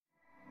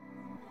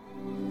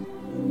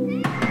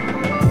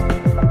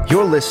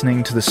You're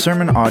listening to the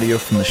sermon audio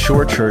from the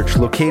Shore Church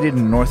located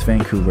in North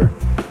Vancouver.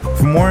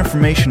 For more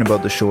information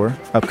about the Shore,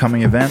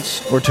 upcoming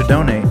events, or to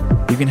donate,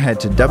 you can head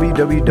to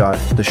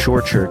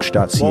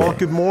www.theshorechurch.ca. Well,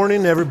 good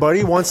morning,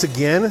 everybody. Once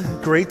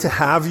again, great to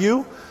have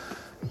you.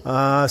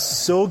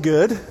 So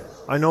good.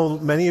 I know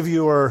many of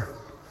you are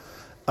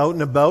out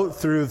and about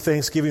through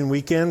Thanksgiving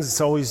weekend.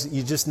 It's always,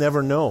 you just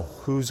never know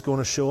who's going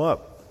to show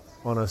up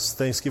on a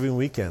Thanksgiving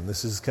weekend.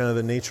 This is kind of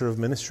the nature of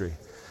ministry.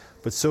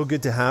 But so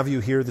good to have you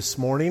here this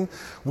morning.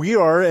 We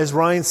are, as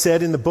Ryan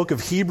said, in the book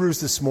of Hebrews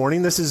this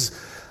morning. This is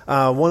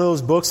one of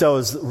those books I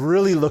was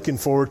really looking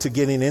forward to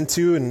getting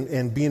into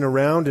and being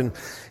around, and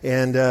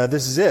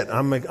this is it.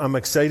 I'm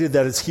excited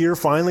that it's here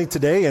finally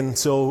today, and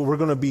so we're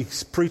going to be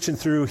preaching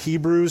through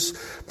Hebrews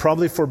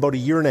probably for about a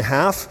year and a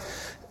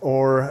half,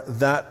 or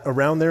that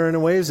around there in a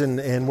ways,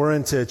 and we're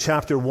into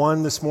chapter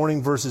 1 this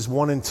morning, verses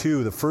 1 and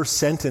 2, the first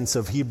sentence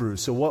of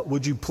Hebrews. So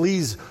would you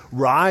please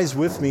rise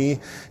with me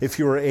if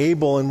you are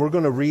able, and we're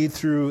going to read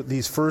through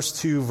these first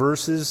two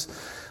verses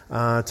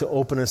to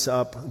open us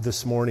up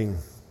this morning.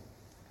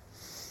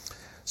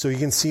 So you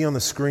can see on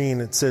the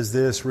screen, it says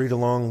this, read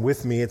along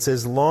with me. It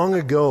says, "Long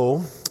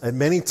ago, at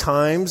many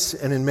times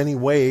and in many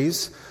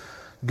ways,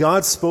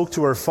 God spoke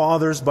to our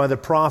fathers by the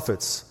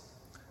prophets.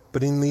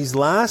 But in these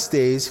last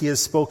days, he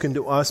has spoken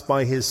to us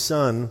by his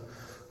Son,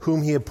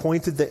 whom he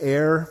appointed the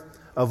heir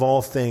of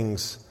all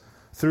things,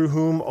 through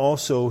whom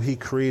also he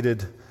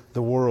created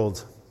the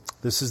world."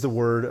 This is the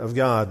word of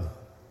God.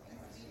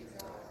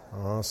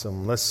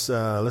 Awesome. Let's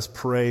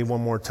pray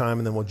one more time,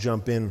 and then we'll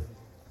jump in.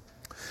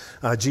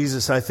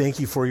 Jesus, I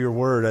thank you for your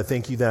word. I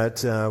thank you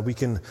that we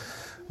can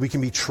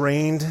be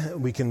trained,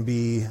 we can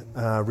be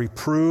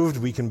reproved,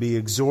 we can be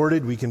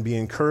exhorted, we can be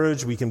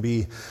encouraged, we can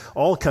be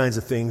all kinds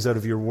of things out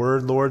of your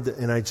word, Lord.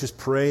 And I just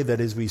pray that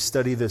as we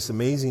study this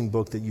amazing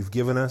book that you've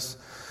given us,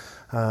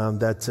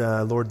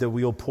 that, Lord, that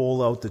we'll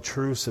pull out the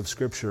truths of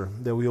Scripture,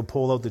 that we'll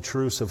pull out the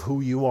truths of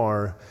who you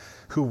are,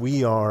 who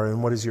we are,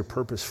 and what is your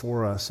purpose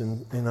for us.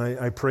 And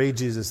I pray,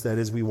 Jesus, that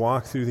as we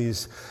walk through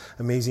these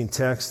amazing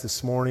texts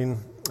this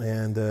morning,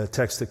 and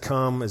texts to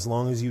come, as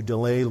long as you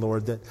delay,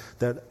 Lord,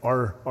 that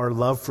our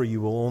love for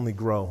you will only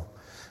grow.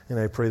 And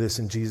I pray this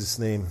in Jesus'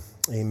 name.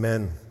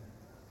 Amen.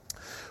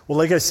 Well,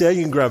 like I said,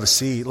 you can grab a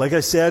seat. Like I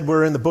said,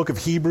 we're in the book of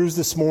Hebrews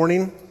this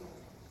morning.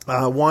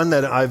 One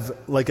that I've,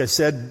 like I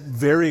said,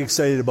 very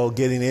excited about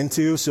getting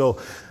into. So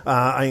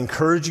I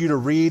encourage you to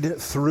read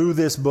through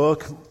this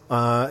book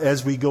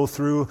as we go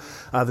through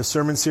the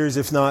sermon series,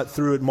 if not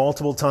through it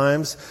multiple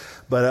times.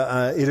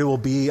 But it will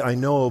be, I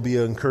know it will be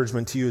an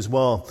encouragement to you as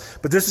well.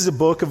 But this is a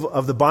book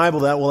of the Bible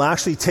that will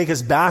actually take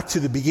us back to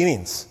the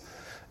beginnings,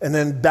 and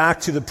then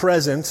back to the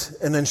present,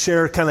 and then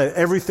share kind of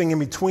everything in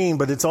between.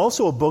 But it's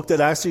also a book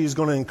that actually is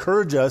going to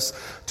encourage us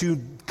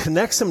to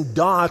connect some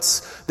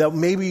dots that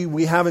maybe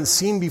we haven't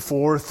seen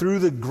before through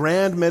the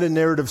grand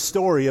meta-narrative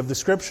story of the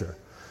Scripture.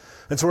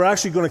 And so we're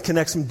actually going to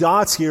connect some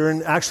dots here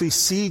and actually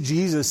see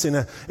Jesus in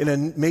a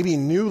maybe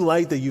new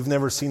light that you've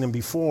never seen him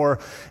before.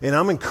 And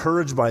I'm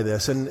encouraged by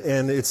this.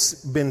 And it's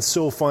been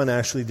so fun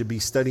actually to be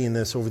studying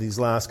this over these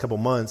last couple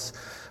months,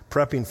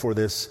 prepping for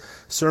this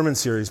sermon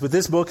series. But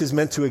this book is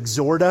meant to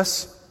exhort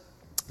us.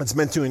 It's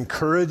meant to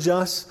encourage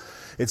us.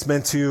 It's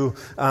meant to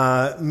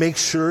make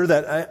sure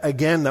that,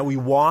 again, that we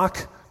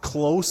walk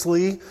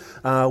closely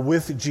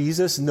with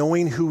Jesus,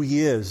 knowing who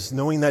he is,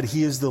 knowing that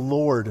he is the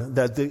Lord,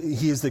 that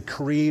he is the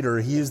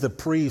creator, he is the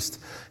priest,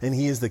 and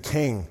he is the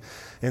king.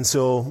 And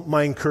so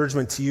my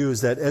encouragement to you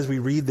is that as we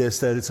read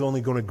this, that it's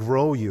only going to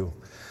grow you.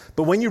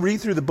 But when you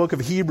read through the book of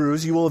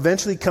Hebrews, you will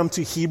eventually come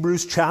to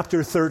Hebrews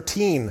chapter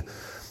 13.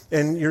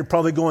 And you're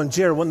probably going,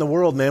 Jared, what in the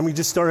world, man? We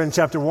just started in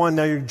chapter 1.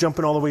 Now you're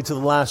jumping all the way to the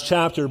last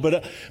chapter.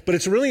 But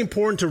it's really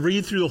important to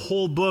read through the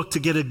whole book to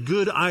get a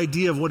good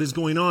idea of what is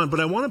going on. But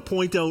I want to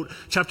point out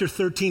chapter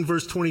 13,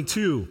 verse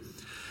 22.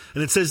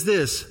 And it says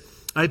this,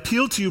 "I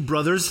appeal to you,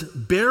 brothers,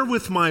 bear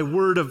with my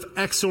word of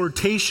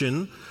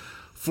exhortation,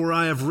 for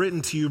I have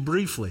written to you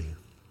briefly."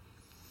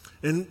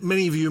 And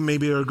many of you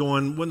maybe are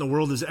going, what in the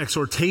world does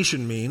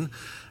exhortation mean?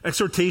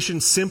 Exhortation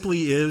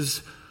simply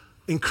is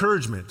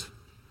encouragement.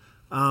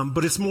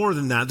 But it's more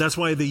than that. That's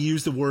why they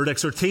use the word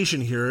exhortation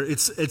here.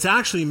 It's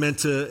actually meant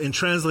to, and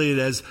translated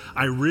as,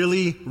 I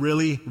really,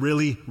 really,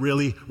 really,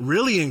 really,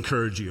 really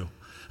encourage you.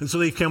 And so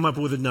they've come up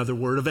with another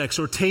word of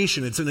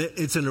exhortation.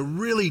 It's a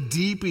really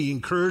deep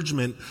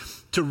encouragement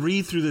to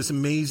read through this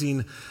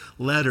amazing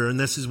letter. And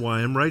this is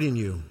why I'm writing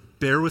you.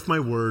 Bear with my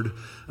word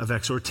of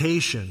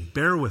exhortation.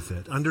 Bear with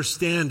it.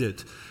 Understand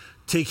it.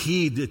 Take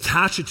heed.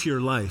 Attach it to your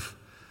life.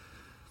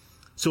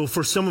 So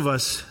for some of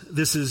us,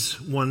 this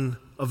is one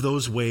of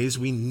those ways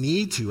we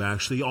need to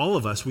actually, all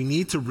of us, we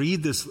need to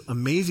read this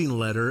amazing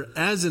letter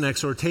as an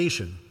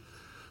exhortation.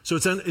 So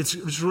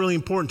it's really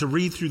important to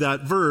read through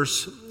that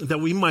verse, that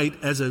we might,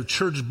 as a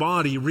church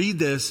body, read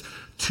this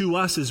to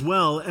us as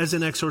well as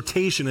an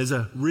exhortation, as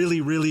a really,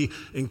 really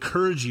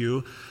encourage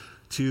you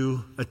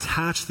to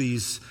attach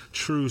these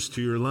truths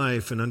to your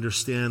life and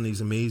understand these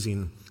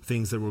amazing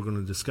things that we're going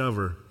to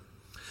discover.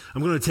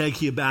 I'm going to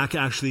take you back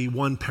actually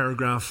one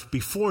paragraph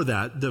before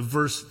that.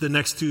 The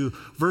next two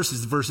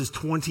verses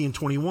 20 and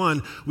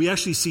 21, we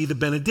actually see the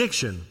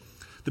benediction.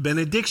 The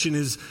benediction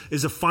is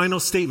a final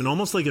statement,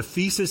 almost like a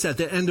thesis at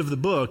the end of the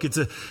book.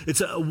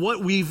 It's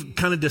what we've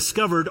kind of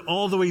discovered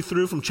all the way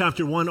through from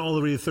chapter 1 all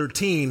the way to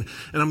 13.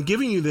 And I'm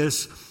giving you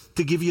this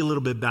to give you a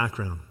little bit of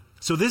background.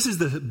 So this is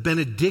the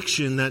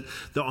benediction that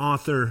the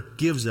author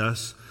gives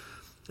us.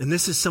 And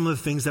this is some of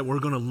the things that we're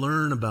going to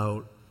learn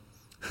about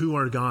who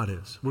our God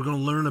is. We're going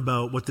to learn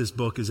about what this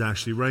book is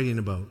actually writing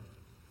about.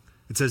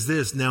 It says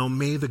this, now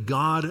may the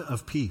God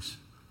of peace.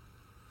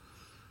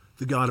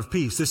 The God of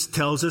peace. This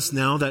tells us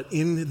now that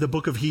in the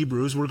book of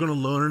Hebrews, we're going to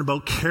learn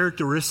about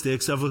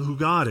characteristics of who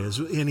God is.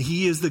 And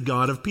he is the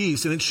God of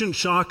peace. And it shouldn't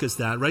shock us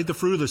that, right? The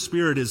fruit of the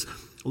Spirit is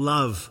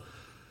love,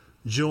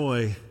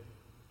 joy,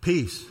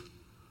 peace.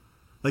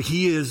 Like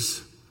he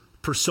is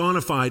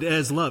personified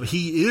as love.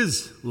 He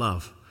is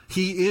love.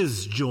 He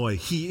is joy.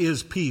 He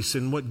is peace.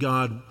 And what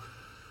God,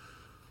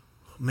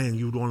 man,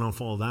 you would want to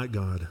follow that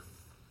God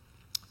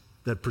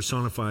that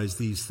personifies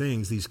these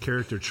things, these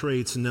character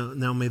traits. And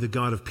now may the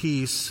God of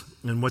peace,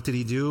 and what did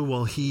he do?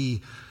 Well,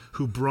 he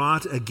who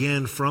brought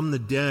again from the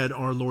dead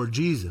our Lord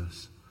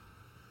Jesus.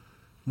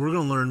 We're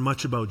going to learn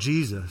much about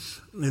Jesus.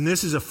 And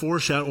this is a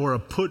foreshadow or a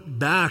put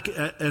back,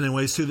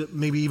 anyways, to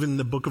maybe even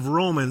the book of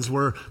Romans,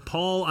 where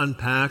Paul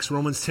unpacks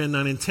Romans 10,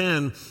 9, and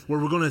 10, where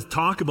we're going to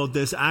talk about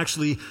this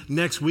actually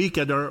next week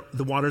at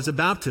the waters of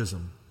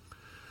baptism.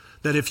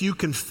 That if you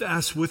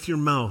confess with your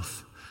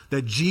mouth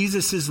that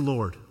Jesus is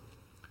Lord,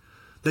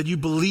 that you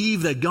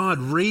believe that God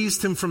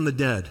raised him from the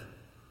dead,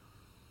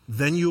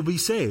 then you'll be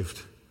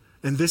saved.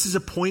 And this is a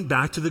point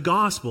back to the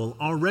gospel.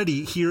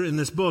 Already here in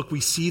this book,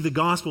 we see the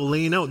gospel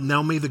laying out.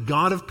 Now may the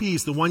God of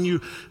peace, the one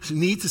you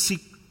need to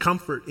seek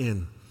comfort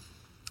in,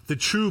 the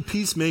true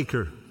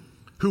peacemaker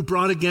who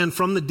brought again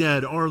from the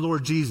dead our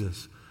Lord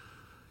Jesus.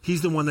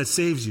 He's the one that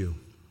saves you.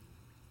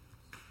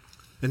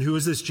 And who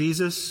is this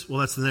Jesus? Well,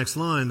 that's the next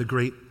line, the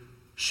great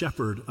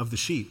shepherd of the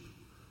sheep.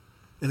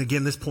 And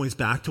again, this points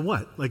back to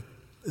what?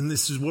 And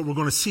this is what we're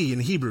going to see in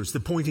Hebrews, the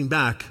pointing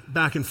back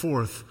and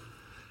forth.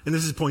 And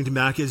this is pointing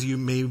back, as you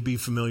may be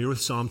familiar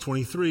with Psalm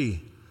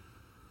 23.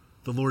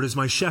 The Lord is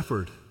my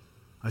shepherd.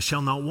 I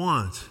shall not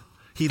want.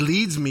 He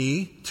leads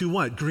me to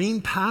what?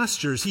 Green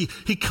pastures. He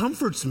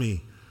comforts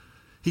me.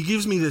 He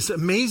gives me this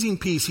amazing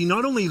peace. He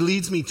not only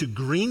leads me to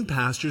green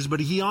pastures, but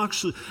he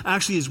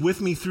actually is with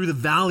me through the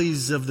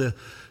valleys of the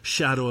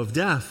shadow of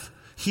death.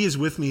 He is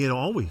with me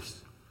always.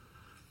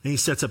 And he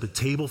sets up a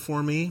table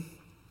for me.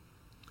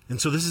 And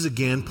so this is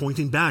again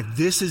pointing back.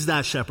 This is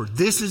that shepherd.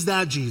 This is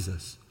that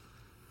Jesus.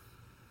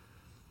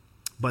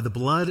 By the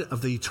blood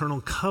of the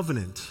eternal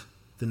covenant,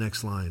 the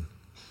next line.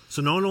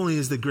 So not only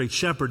is the great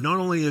shepherd, not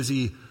only is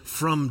he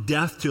from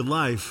death to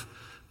life,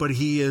 but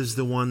he is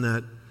the one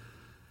that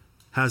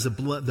has the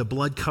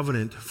blood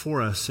covenant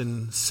for us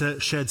and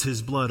sheds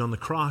his blood on the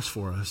cross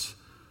for us.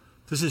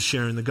 This is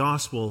sharing the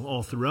gospel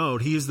all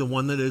throughout. He is the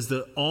one that is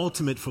the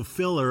ultimate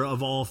fulfiller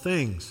of all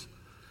things.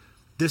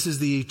 This is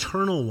the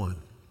eternal one.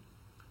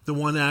 The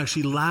one that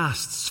actually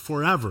lasts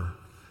forever.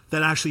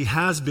 That actually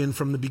has been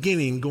from the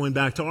beginning, going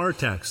back to our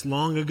text,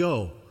 long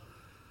ago.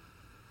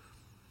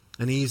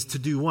 And he's to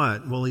do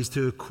what? Well, he's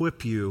to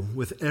equip you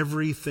with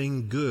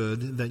everything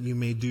good that you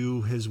may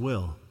do his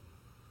will.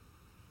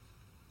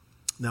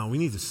 Now, we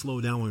need to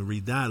slow down when we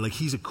read that. Like,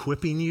 he's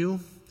equipping you.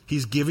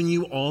 He's giving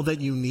you all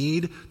that you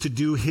need to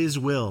do his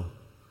will.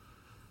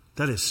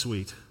 That is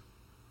sweet.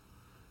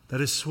 That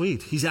is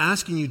sweet. He's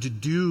asking you to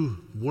do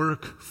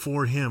work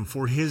for him,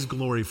 for his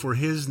glory, for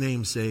his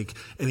name's sake,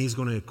 and he's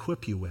going to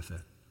equip you with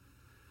it.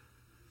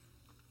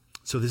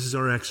 So this is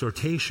our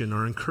exhortation,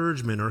 our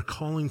encouragement, our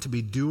calling to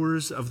be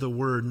doers of the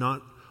word,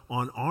 not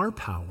on our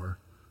power,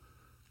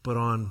 but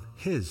on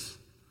his.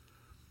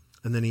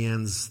 And then he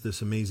ends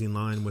this amazing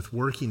line with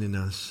working in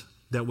us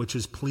that which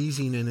is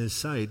pleasing in his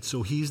sight.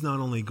 So he's not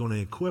only going to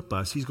equip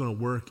us, he's going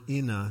to work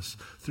in us,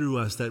 through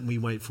us, that we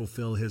might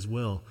fulfill his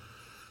will.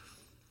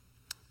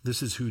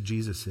 This is who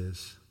Jesus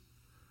is.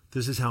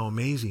 This is how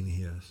amazing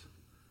he is.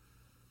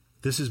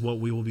 This is what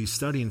we will be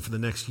studying for the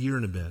next year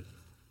and a bit.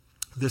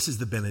 This is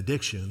the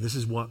benediction. This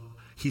is what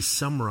he's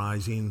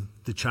summarizing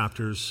the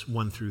chapters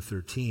 1 through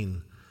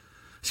 13.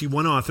 See,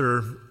 one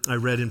author I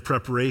read in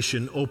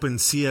preparation opened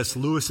C.S.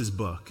 Lewis's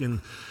book. And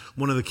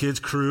one of the kids,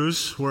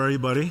 Cruz, where are you,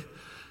 buddy?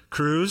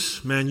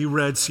 Cruz, man, you're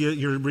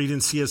reading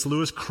C.S.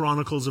 Lewis,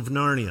 Chronicles of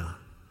Narnia,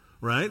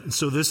 right? And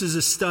so this is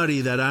a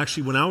study that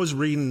actually, when I was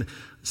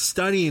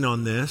studying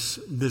on this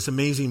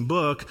amazing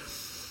book,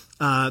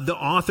 the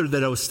author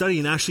that I was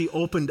studying actually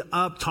opened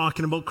up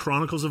talking about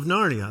Chronicles of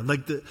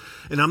Narnia.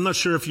 And I'm not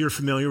sure if you're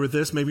familiar with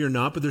this, maybe you're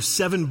not, but there's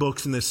 7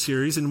 books in this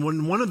series. And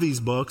one of these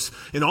books,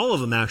 in all of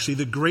them actually,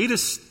 the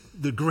greatest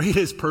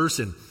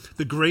person,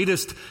 the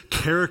greatest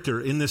character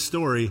in this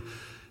story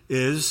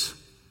is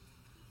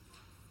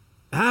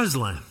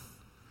Aslan.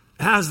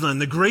 Aslan,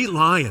 the great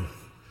lion.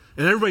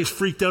 And everybody's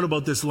freaked out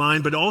about this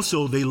lion, but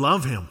also they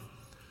love him.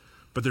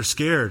 But they're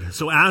scared.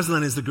 So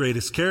Aslan is the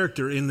greatest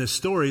character in this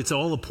story. It's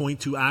all a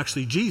point to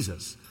actually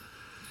Jesus.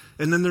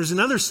 And then there's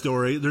another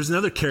story, there's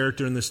another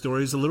character in this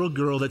story. It's a little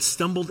girl that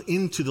stumbled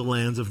into the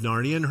lands of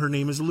Narnia, and her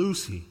name is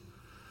Lucy.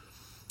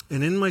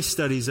 And in my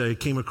studies, I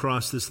came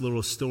across this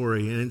little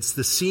story, and it's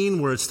the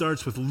scene where it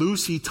starts with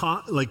Lucy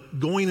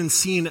going and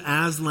seeing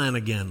Aslan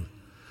again,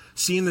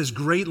 seeing this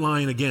great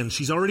lion again.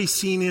 She's already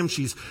seen him.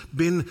 She's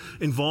been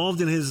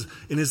involved in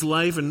his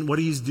life and what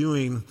he's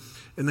doing.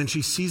 And then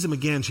she sees him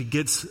again. She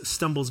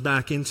stumbles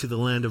back into the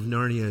land of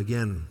Narnia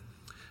again.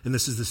 And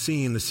this is the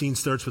scene. The scene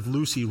starts with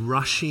Lucy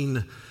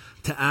rushing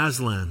to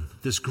Aslan,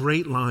 this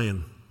great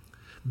lion,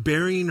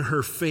 burying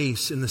her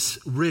face in the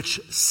rich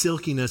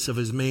silkiness of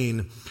his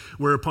mane,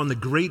 whereupon the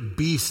great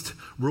beast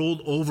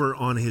rolled over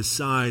on his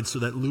side so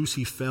that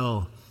Lucy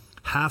fell,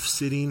 half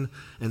sitting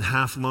and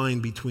half lying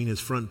between his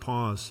front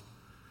paws.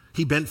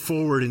 He bent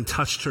forward and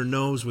touched her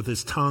nose with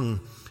his tongue.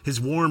 His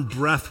warm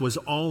breath was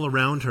all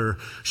around her.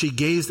 She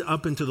gazed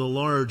up into the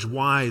large,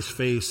 wise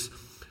face.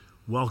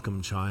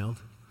 "Welcome,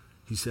 child,"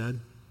 he said.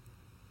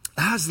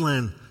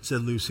 "Aslan,"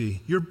 said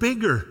Lucy, "you're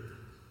bigger."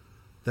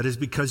 "That is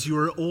because you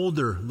are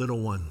older, little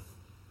one."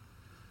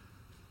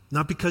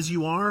 "Not because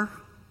you are?"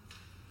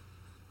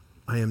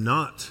 "I am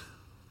not.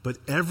 But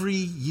every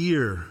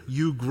year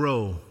you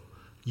grow,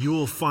 you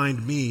will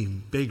find me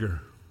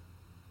bigger."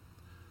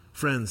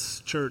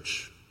 Friends,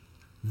 church,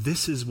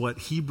 this is what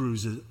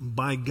Hebrews,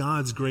 by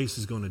God's grace,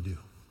 is going to do.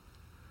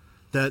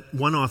 That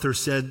one author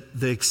said,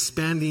 the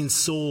expanding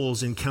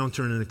souls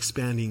encounter an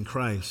expanding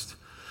Christ.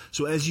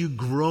 So as you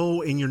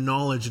grow in your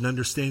knowledge and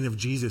understanding of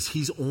Jesus,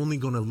 he's only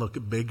going to look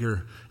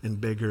bigger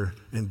and bigger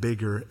and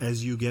bigger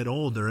as you get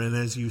older and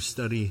as you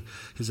study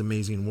his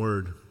amazing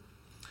word.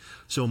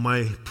 So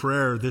my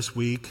prayer this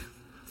week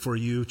for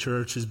you,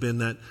 church, has been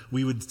that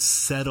we would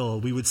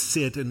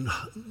sit and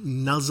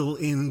nuzzle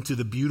into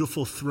the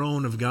beautiful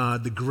throne of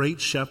God, the great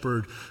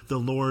shepherd, the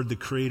Lord, the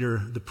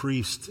creator, the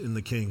priest, and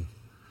the king,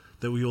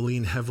 that we will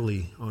lean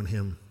heavily on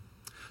him.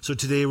 So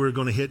today we're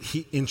going to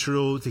hit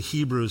intro to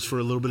Hebrews for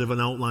a little bit of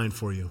an outline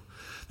for you.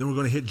 Then we're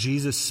going to hit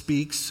Jesus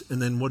Speaks, and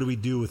then what do we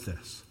do with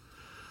this?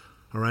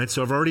 All right,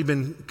 so I've already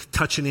been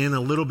touching in a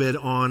little bit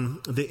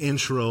on the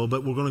intro,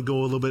 but we're going to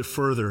go a little bit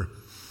further.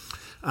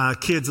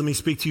 Kids, let me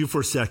speak to you for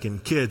a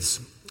second.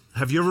 Kids,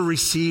 have you ever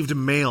received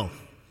mail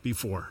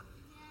before?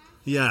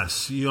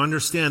 Yes, you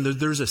understand that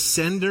there's a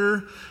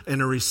sender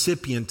and a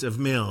recipient of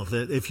mail.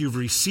 That if you've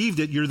received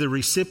it, you're the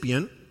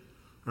recipient.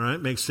 All right,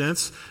 makes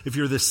sense? If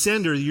you're the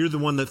sender, you're the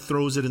one that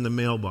throws it in the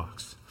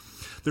mailbox.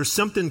 There's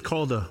something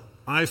called an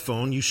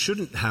iPhone. You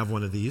shouldn't have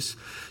one of these.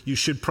 You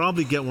should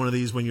probably get one of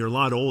these when you're a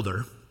lot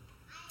older.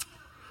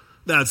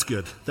 That's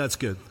good. That's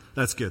good.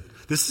 That's good.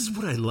 This is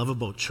what I love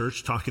about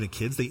church, talking to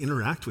kids. They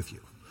interact with you.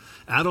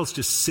 Adults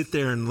just sit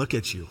there and look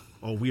at you.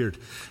 All weird.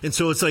 And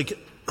so it's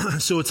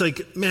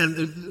like,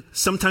 man,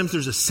 sometimes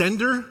there's a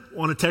sender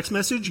on a text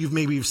message.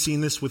 You've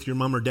seen this with your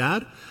mom or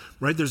dad,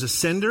 right? There's a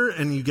sender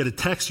and you get a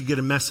text, you get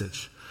a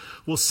message.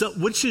 Well, so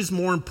which is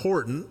more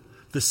important,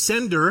 the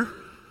sender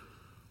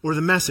or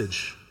the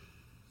message?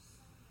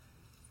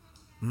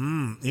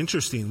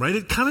 Interesting, right?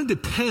 It kind of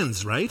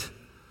depends, right?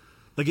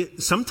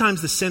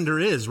 Sometimes the sender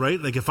is,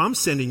 right? Like if I'm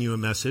sending you a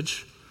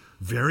message,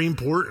 very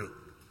important,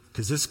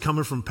 because this is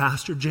coming from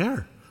Pastor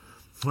Jer,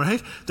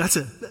 right?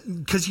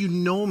 Because you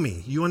know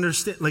me. You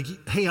understand,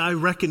 hey, I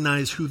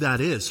recognize who that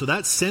is. So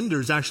that sender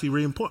is actually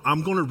really important.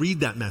 I'm going to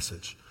read that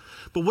message.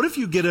 But what if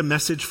you get a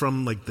message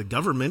from the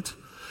government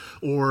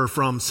or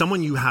from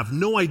someone you have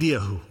no idea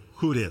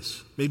who it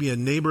is? Maybe a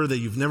neighbor that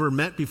you've never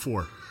met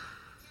before.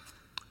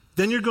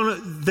 Then you're going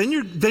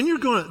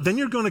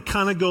to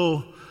kind of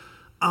go,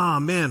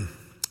 man,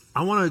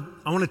 I want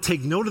to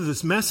take note of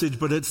this message,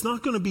 but it's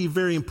not going to be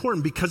very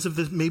important because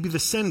of maybe the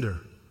sender.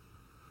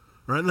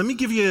 All right, let me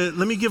give you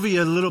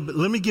a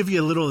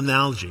little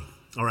analogy.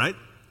 All right,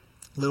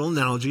 little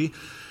analogy.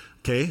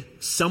 Okay,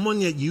 someone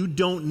that you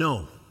don't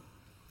know,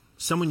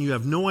 someone you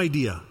have no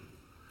idea,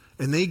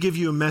 and they give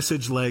you a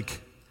message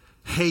like,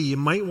 "Hey, you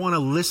might want to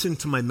listen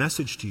to my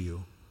message to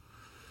you."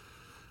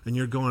 And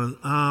you're going,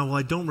 well,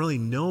 I don't really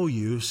know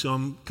you, so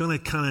I'm going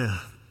to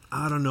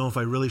I don't know if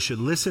I really should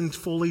listen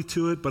fully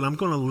to it, but I'm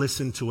going to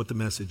listen to what the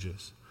message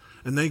is.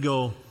 And they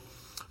go,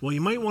 well, you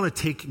might want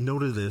to take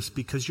note of this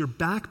because your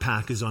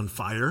backpack is on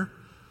fire,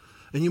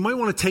 and you might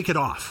want to take it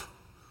off.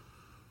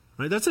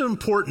 Right? That's an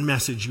important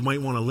message you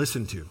might want to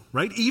listen to,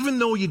 right? Even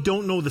though you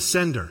don't know the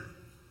sender.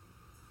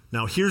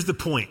 Now, here's the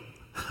point.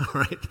 All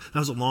right? That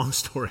was a long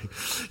story.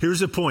 Here's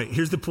the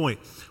point.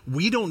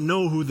 We don't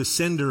know who the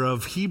sender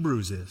of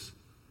Hebrews is.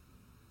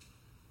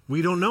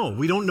 We don't know.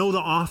 We don't know the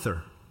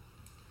author.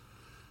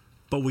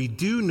 But we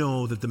do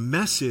know that the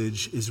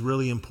message is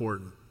really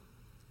important.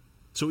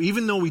 So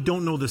even though we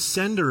don't know the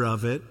sender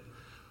of it,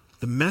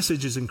 the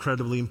message is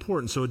incredibly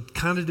important. So it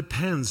kind of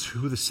depends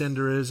who the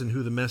sender is and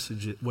what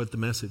the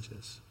message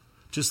is.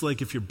 Just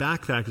like if your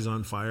backpack is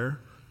on fire,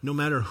 no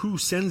matter who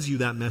sends you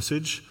that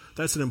message,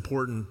 that's an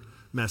important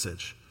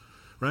message,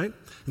 right?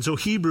 And so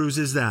Hebrews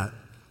is that.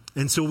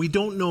 And so we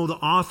don't know the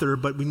author,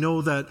 but we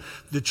know that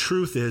the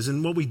truth is.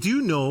 And what we do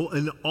know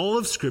in all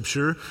of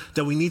Scripture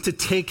that we need to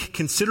take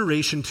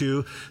consideration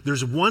to,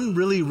 there's one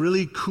really,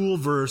 really cool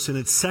verse, and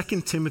it's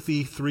 2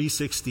 Timothy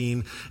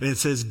 3:16, and it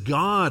says,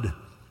 God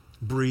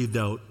breathed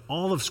out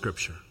all of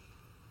Scripture.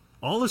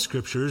 All of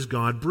Scripture is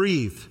God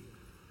breathed.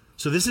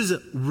 So this is a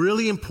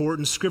really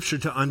important Scripture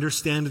to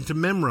understand and to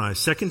memorize.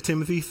 2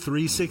 Timothy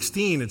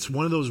 3:16. It's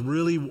one of those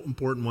really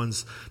important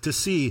ones to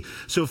see.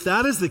 So if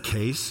that is the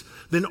case,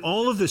 then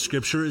all of the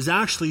Scripture is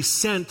actually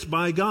sent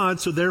by God,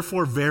 so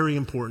therefore very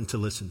important to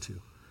listen to.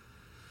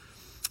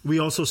 We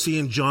also see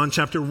in John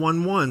chapter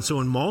 1:1,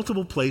 so in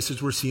multiple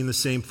places we're seeing the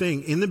same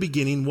thing. In the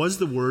beginning was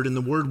the Word, and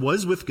the Word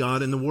was with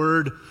God, and the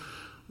Word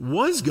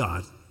was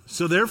God.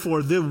 So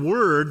therefore, the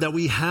Word that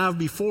we have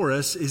before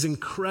us is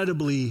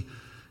incredibly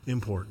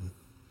important.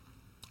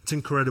 It's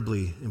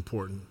incredibly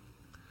important.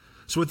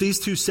 So what these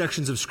two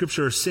sections of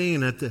Scripture are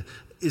saying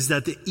is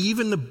that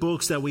even the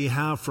books that we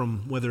have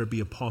from, whether it be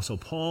Apostle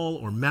Paul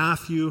or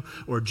Matthew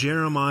or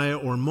Jeremiah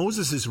or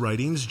Moses'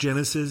 writings,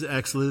 Genesis,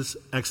 Exodus,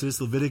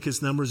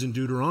 Leviticus, Numbers, and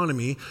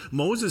Deuteronomy,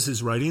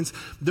 Moses' writings,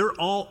 they're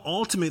all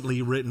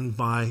ultimately written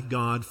by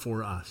God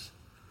for us.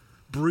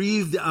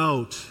 Breathed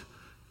out,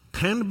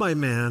 penned by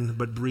man,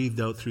 but breathed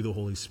out through the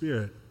Holy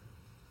Spirit.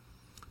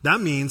 That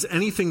means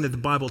anything that the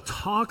Bible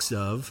talks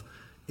of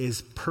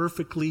is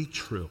perfectly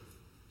true.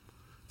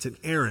 It's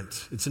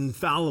inerrant. It's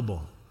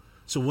infallible.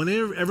 So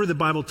whenever the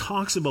Bible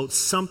talks about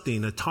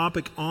something, a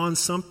topic on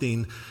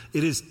something,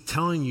 it is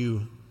telling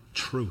you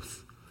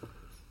truth.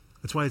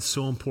 That's why it's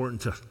so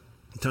important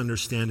to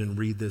understand and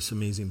read this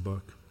amazing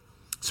book.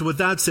 So with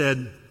that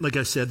said, like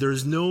I said, there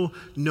is no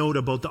note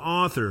about the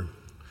author.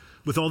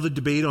 With all the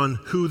debate on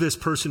who this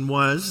person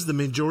was, the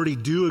majority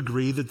do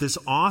agree that this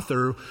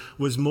author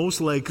was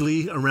most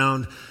likely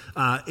written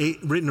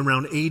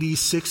around AD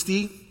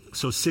 60,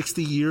 so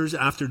 60 years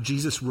after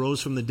Jesus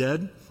rose from the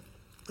dead,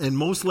 and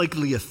most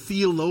likely a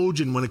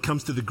theologian when it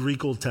comes to the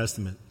Greek Old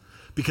Testament,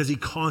 because he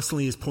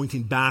constantly is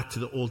pointing back to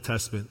the Old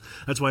Testament.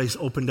 That's why he's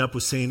opened up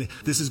with saying,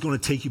 this is going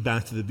to take you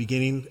back to the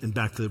beginning and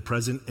back to the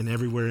present and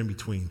everywhere in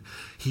between.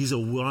 He's a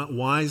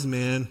wise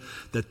man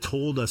that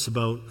told us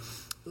about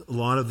a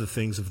lot of the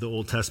things of the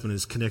Old Testament,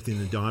 is connecting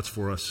the dots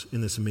for us in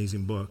this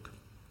amazing book.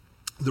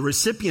 The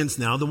recipients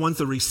now, the ones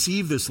that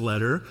receive this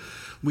letter,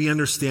 we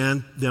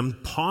understand them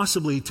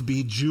possibly to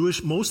be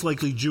Jewish, most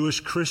likely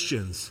Jewish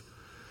Christians.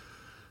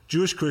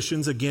 Jewish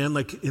Christians, again,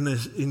 like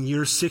in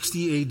year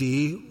 60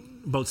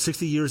 AD, about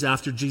 60 years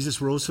after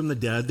Jesus rose from the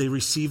dead, they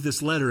received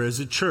this letter as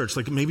a church,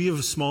 like maybe of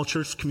a small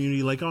church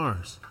community like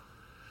ours.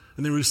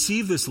 And they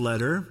received this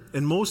letter,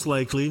 and most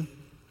likely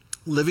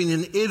living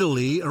in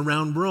Italy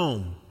around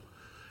Rome.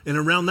 And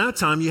around that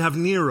time, you have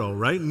Nero,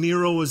 right?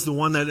 Nero was the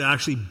one that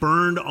actually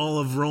burned all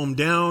of Rome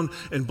down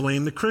and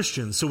blamed the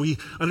Christians. So we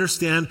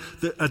understand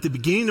that at the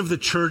beginning of the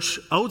church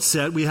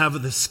outset, we have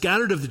the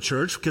scattered of the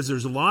church because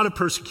there's a lot of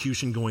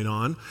persecution going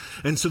on.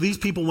 And so these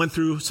people went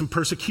through some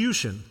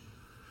persecution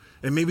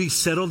and maybe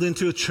settled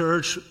into a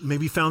church,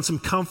 maybe found some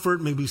comfort,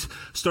 maybe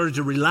started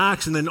to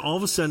relax. And then all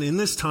of a sudden, in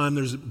this time,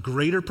 there's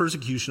greater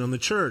persecution on the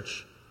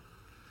church.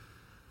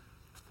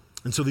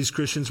 And so these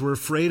Christians were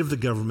afraid of the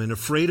government,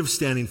 afraid of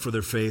standing for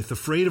their faith,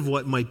 afraid of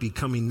what might be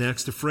coming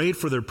next, afraid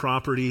for their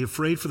property,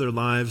 afraid for their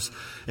lives.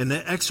 And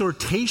the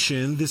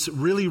exhortation, this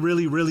really,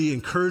 really, really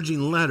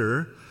encouraging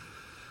letter,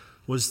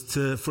 was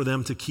for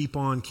them to keep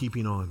on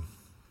keeping on.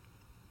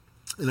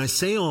 And I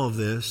say all of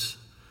this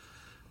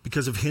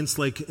because of hints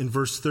like in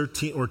verse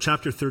 13 or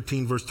chapter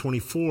 13, verse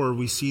 24,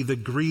 we see the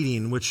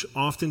greeting, which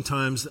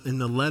oftentimes in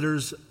the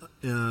letters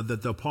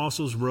that the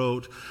apostles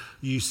wrote,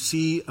 you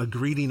see a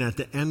greeting at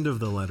the end of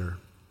the letter.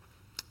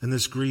 And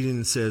this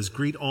greeting says,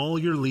 "Greet all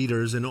your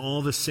leaders and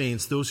all the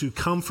saints. Those who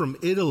come from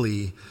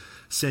Italy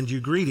send you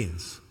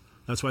greetings."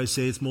 That's why I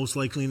say it's most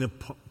likely in a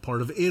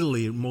part of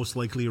Italy, most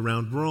likely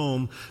around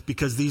Rome,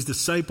 because these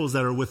disciples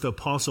that are with the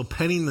apostle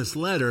penning this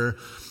letter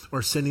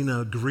are sending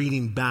a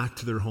greeting back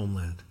to their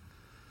homeland.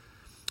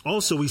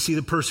 Also, we see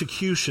the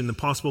persecution, the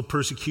possible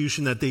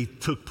persecution that they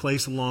took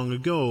place long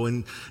ago.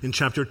 In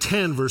chapter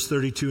 10, verse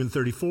 32 and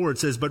 34, it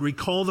says, "But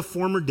recall the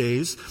former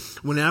days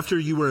when after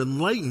you were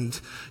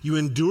enlightened, you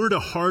endured a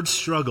hard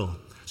struggle."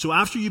 So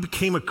after you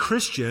became a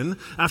Christian,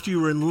 after you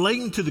were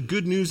enlightened to the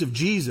good news of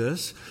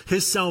Jesus,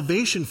 his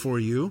salvation for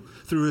you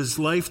through his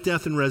life,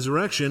 death, and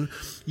resurrection,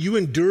 you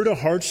endured a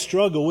hard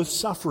struggle with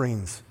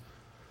sufferings.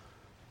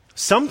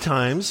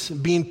 Sometimes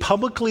being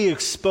publicly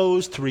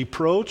exposed to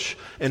reproach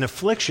and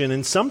affliction,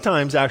 and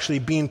sometimes actually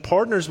being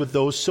partners with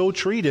those so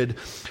treated,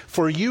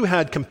 for you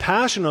had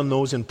compassion on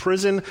those in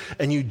prison,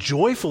 and you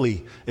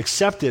joyfully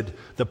accepted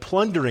the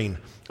plundering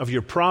of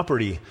your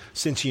property,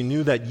 since you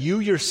knew that you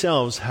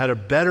yourselves had a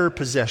better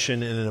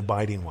possession and an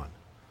abiding one.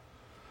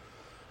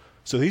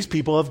 So these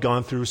people have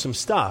gone through some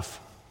stuff.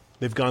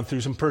 They've gone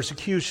through some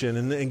persecution,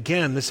 and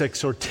again, this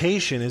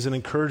exhortation is an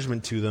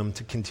encouragement to them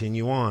to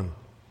continue on.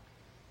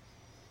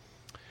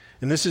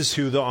 And this is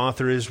who the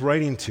author is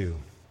writing to.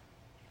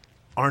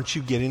 Aren't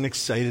you getting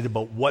excited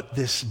about what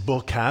this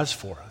book has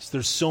for us?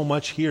 There's so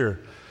much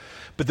here.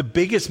 But the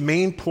biggest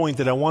main point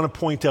that I want to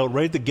point out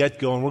right at the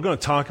get-go, and we're going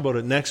to talk about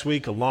it next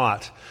week a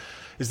lot,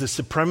 is the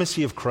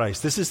supremacy of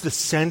Christ. This is the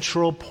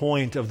central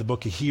point of the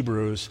book of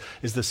Hebrews,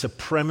 is the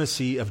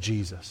supremacy of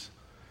Jesus.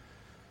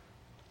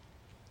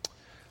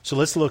 So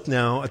let's look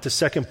now at the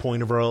second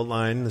point of our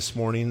outline this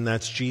morning, and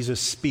that's Jesus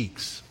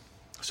speaks.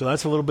 So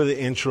that's a little bit of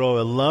the intro.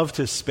 I love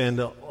to spend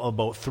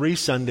about 3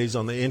 Sundays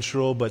on the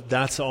intro, but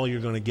that's all you're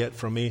going to get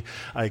from me.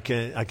 I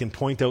can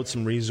point out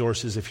some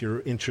resources if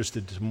you're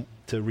interested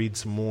to read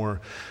some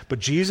more. But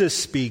Jesus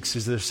speaks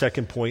is the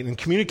second point, and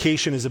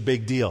communication is a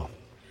big deal,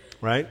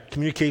 right?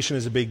 Communication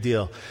is a big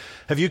deal.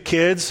 Have you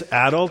kids,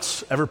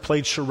 adults, ever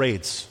played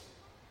charades?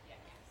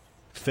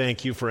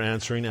 Thank you for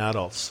answering,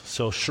 adults.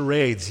 So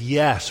charades,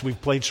 yes, we've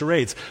played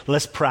charades.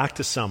 Let's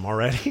practice some, all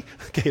right?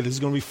 Okay, this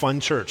is going to be fun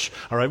church,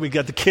 all right? We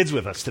got the kids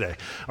with us today,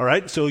 all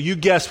right? So you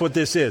guess what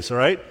this is, all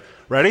right?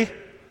 Ready?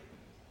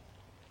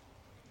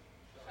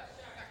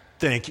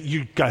 Thank you.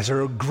 You guys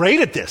are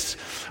great at this,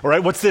 all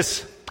right? What's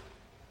this?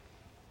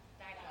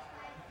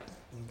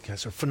 You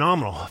guys are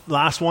phenomenal.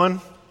 Last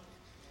one?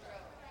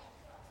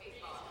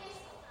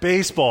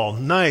 Baseball,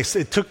 nice.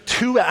 It took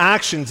 2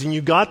 actions and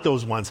you got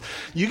those ones.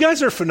 You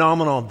guys are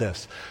phenomenal at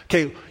this.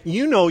 Okay,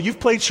 you know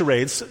you've played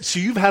charades, so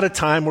you've had a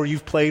time where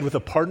you've played with a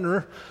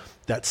partner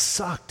that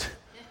sucked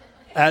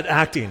at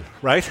acting,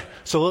 right?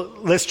 So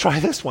let's try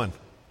this one.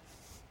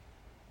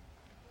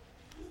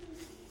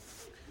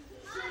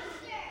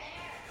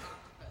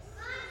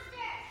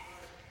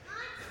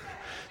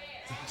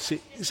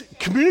 See,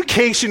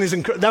 communication is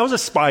incredible. That was a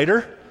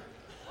spider.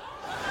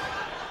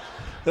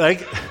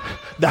 Like,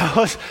 that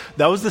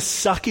was the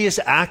suckiest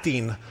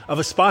acting of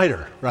a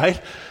spider,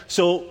 right?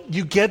 So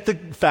you get the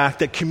fact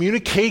that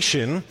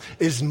communication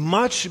is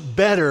much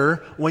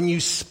better when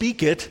you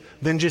speak it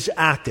than just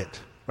act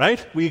it,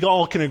 right? We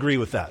all can agree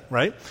with that,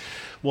 right?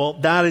 Well,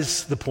 that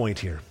is the point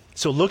here.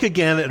 So look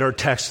again at our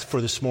text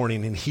for this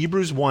morning in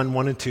Hebrews 1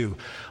 and 2.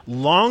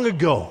 Long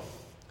ago,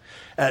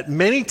 at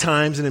many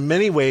times and in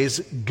many ways,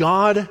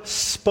 God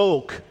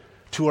spoke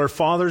to our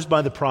fathers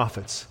by the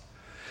prophets.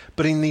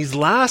 But in these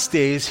last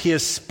days, he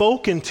has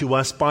spoken to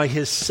us by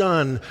his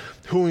Son,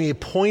 whom he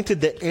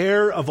appointed the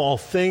heir of all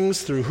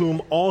things, through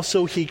whom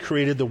also he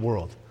created the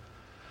world.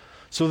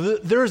 So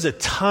there is a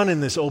ton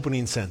in this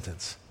opening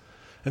sentence.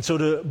 And so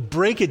to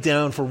break it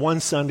down for one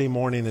Sunday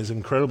morning is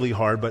incredibly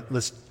hard, but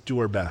let's do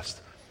our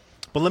best.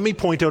 But let me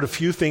point out a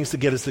few things to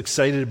get us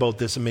excited about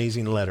this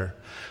amazing letter.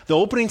 The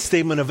opening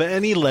statement of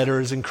any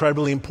letter is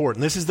incredibly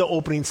important. This is the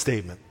opening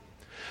statement.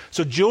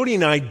 So Jody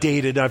and I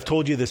dated, I've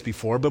told you this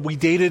before, but we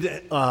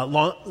dated, a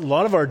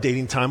lot of our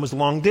dating time was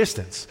long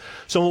distance.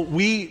 So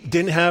we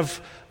didn't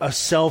have a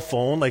cell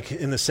phone, like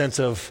in the sense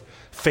of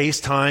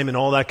FaceTime and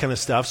all that kind of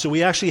stuff. So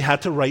we actually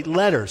had to write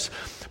letters.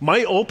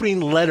 My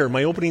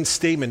opening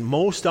statement,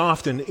 most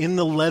often in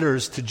the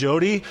letters to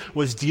Jody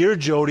was, "Dear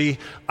Jody,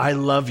 I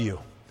love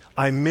you.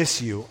 I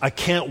miss you. I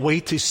can't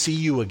wait to see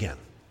you again."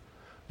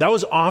 That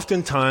was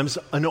oftentimes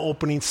an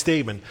opening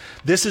statement.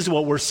 This is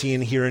what we're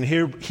seeing here in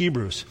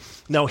Hebrews.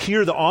 Now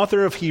here, the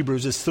author of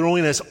Hebrews is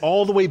throwing us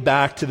all the way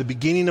back to the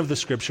beginning of the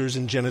scriptures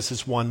in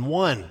Genesis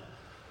 1:1,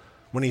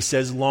 when he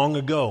says, long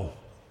ago.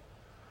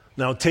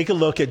 Now take a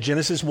look at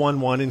Genesis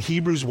 1:1 and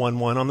Hebrews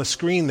 1:1 on the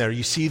screen there.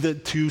 You see the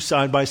two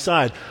side by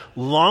side.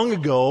 Long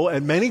ago,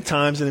 at many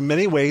times and in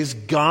many ways,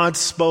 God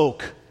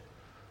spoke.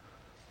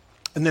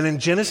 And then in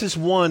Genesis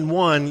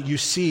 1:1, you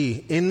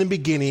see, in the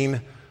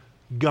beginning,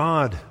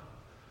 God.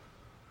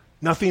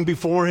 Nothing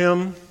before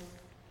him.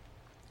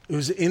 It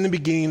was in the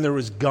beginning, there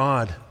was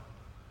God.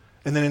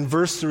 And then in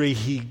verse 3,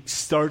 he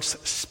starts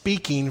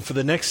speaking for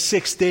the next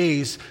 6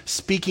 days,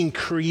 speaking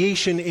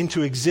creation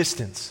into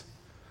existence.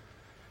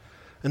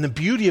 And the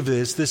beauty of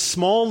this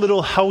small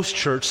little house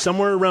church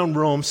somewhere around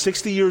Rome,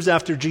 60 years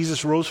after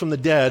Jesus rose from the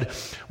dead,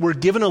 we're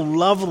given a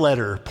love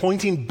letter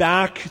pointing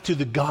back to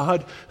the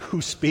God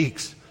who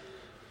speaks.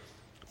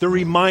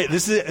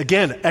 This is,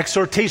 again,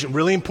 exhortation,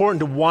 really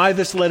important to why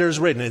this letter is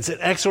written. It's an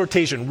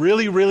exhortation,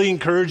 really, really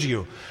encourage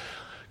you.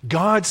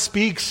 God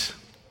speaks.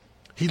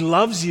 He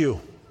loves you.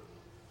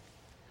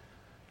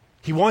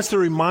 He wants to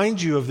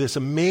remind you of this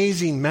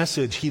amazing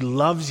message. He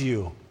loves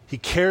you. He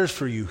cares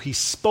for you. He's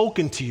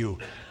spoken to you.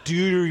 Do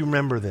you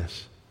remember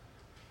this?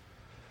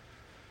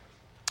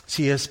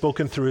 He has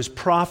spoken through his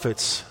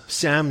prophets,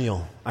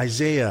 Samuel,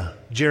 Isaiah,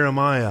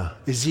 Jeremiah,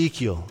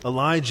 Ezekiel,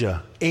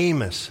 Elijah,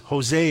 Amos,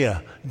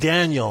 Hosea,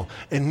 Daniel,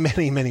 and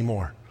many, many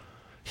more.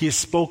 He has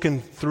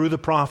spoken through the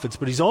prophets,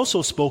 but he's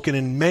also spoken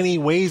in many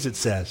ways, it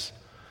says.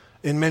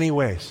 In many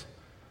ways.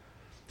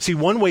 See,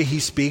 one way he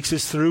speaks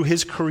is through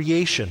his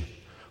creation.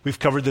 We've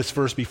covered this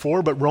verse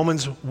before, but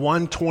Romans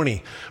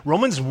 1:20.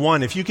 Romans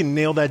 1, if you can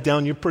nail that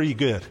down, you're pretty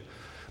good.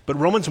 But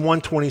Romans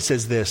 1:20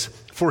 says this,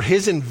 "For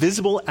his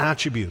invisible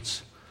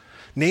attributes,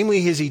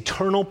 namely his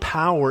eternal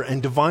power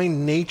and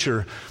divine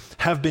nature,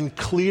 have been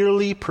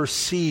clearly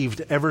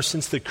perceived ever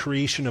since the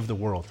creation of the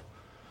world."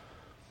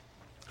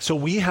 So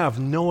we have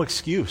no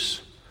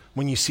excuse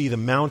when you see the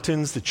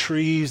mountains, the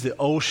trees, the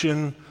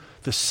ocean,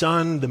 the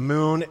sun, the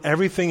moon,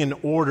 everything in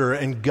order.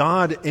 And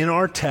God, in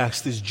our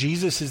text, is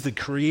Jesus is the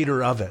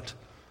creator of it.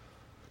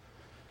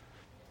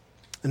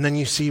 And then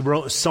you see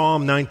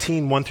Psalm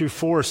 19, 1 through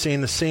 4,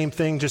 saying the same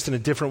thing, just in a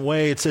different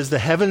way. It says, the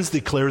heavens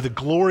declare the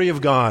glory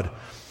of God,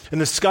 and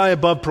the sky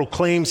above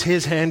proclaims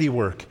his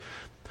handiwork.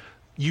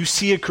 You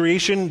see a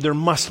creation, there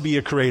must be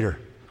a creator.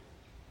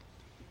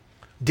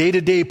 Day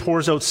to day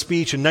pours out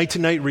speech, and night to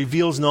night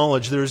reveals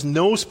knowledge. There is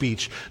no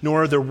speech,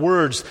 nor are there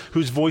words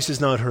whose voice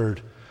is not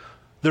heard.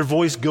 Their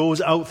voice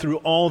goes out through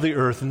all the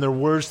earth, and their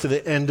words to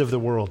the end of the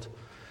world.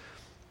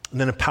 And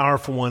then a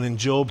powerful one in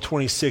Job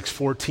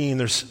 26:14.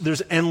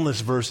 There's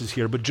endless verses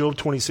here, but Job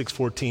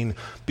 26:14,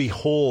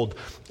 behold,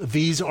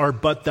 these are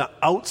but the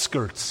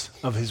outskirts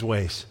of his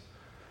ways.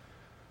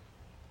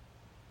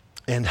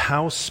 And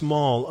how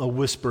small a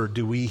whisper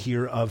do we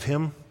hear of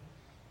him?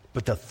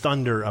 But the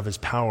thunder of his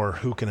power,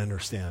 who can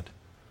understand?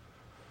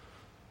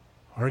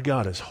 Our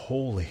God is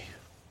holy,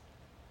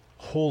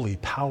 holy,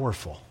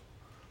 powerful,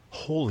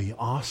 holy,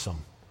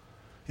 awesome.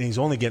 And he's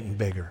only getting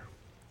bigger.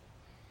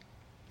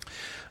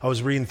 I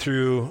was reading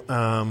through,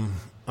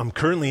 I'm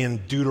currently in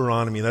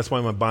Deuteronomy. That's why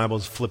my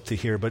Bible's flipped to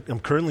here. But I'm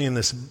currently in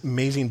this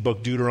amazing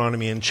book,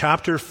 Deuteronomy. In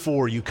chapter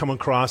 4, you come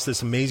across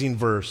this amazing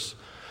verse.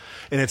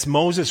 And it's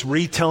Moses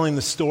retelling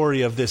the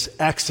story of this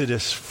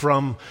exodus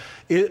from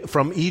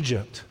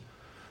Egypt.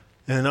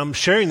 And I'm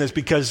sharing this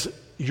because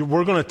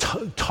we're going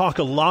to talk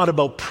a lot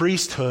about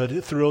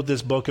priesthood throughout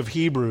this book of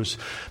Hebrews.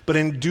 But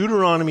in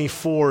Deuteronomy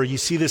 4, you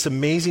see this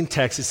amazing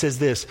text. It says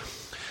this.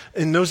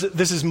 And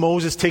this is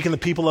Moses taking the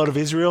people out of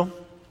the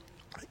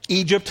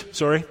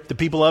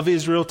people of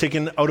Israel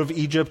taken out of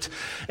Egypt.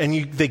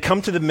 And they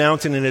come to the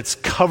mountain and it's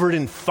covered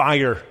in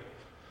fire.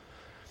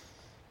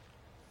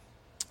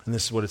 And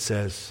this is what it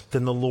says.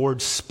 Then the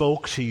Lord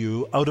spoke to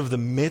you out of the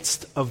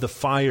midst of the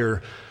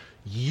fire.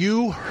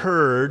 You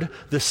heard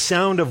the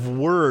sound of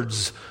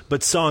words,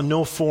 but saw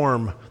no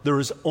form. There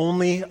was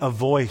only a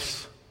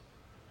voice.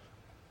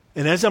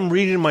 And as I'm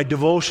reading my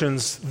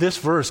devotions, this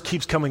verse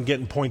keeps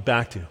getting point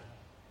back to.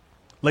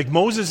 Like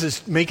Moses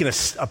is making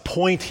a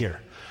point here.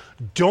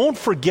 Don't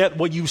forget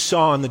what you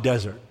saw in the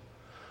desert.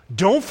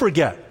 Don't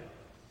forget.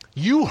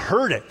 You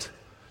heard it.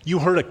 You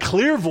heard a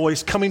clear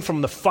voice coming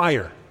from the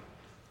fire.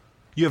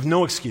 You have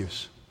no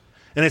excuse.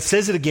 And it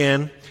says it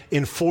again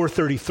in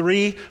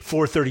 4:33,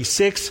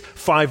 4:36,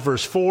 5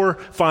 verse 4,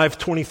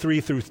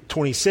 5:23 through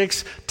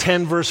 26,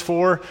 10 verse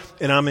 4,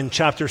 and I'm in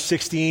chapter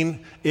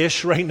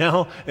 16-ish right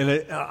now,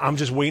 and I'm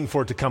just waiting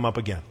for it to come up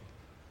again.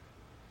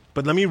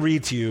 But let me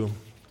read to you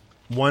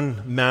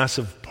one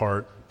massive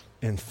part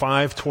in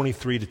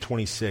 5:23 to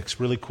 26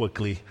 really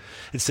quickly.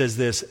 It says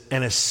this,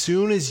 and as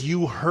soon as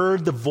you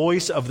heard the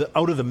voice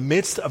out of the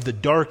midst of the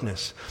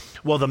darkness,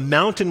 while the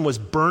mountain was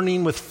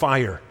burning with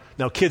fire.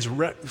 Now, kids,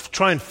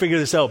 try and figure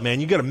this out, man.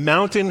 You got a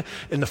mountain,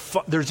 and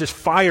there's just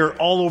fire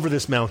all over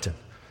this mountain.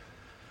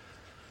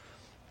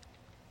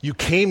 You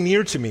came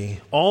near to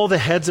me, all the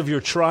heads of your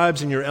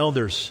tribes and your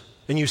elders,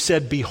 and you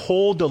said,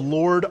 behold, the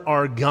Lord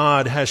our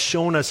God has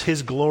shown us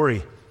his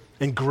glory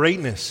and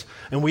greatness,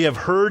 and we have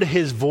heard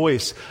his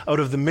voice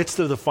out of the midst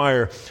of the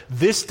fire.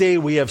 This day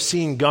we have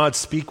seen God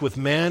speak with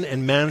man,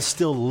 and man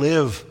still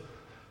live.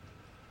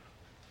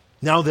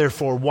 Now,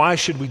 therefore, why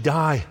should we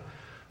die?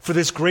 For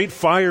this great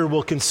fire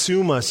will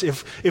consume us.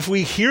 If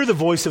we hear the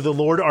voice of the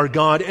Lord our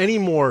God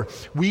anymore,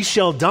 we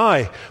shall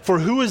die. For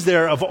who is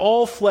there of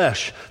all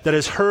flesh that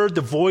has heard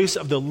the voice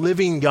of the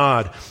living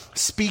God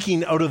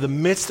speaking out of the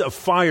midst of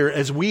fire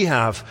as we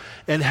have,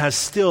 and has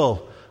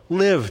still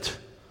lived?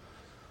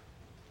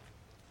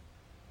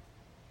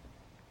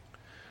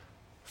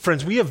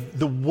 Friends, we have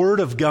the Word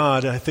of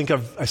God, and I think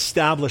I've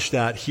established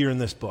that here in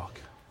this book.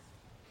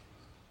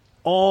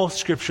 All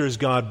Scripture is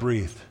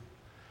God-breathed.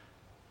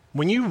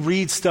 When you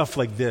read stuff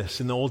like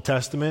this in the Old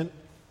Testament,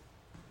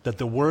 that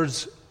the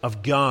words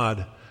of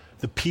God,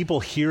 the people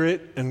hear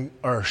it and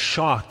are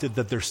shocked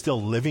that they're still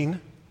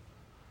living,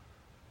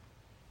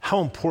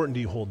 how important do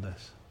you hold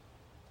this?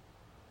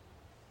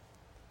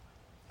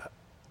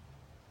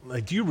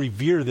 Like, do you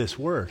revere this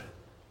Word?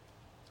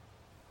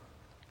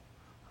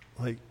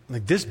 Like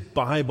this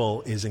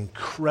Bible is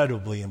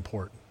incredibly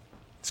important.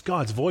 It's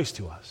God's voice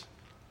to us.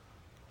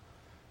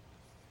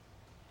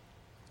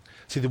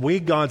 See, the way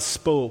God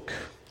spoke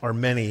are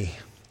many,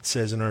 it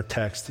says in our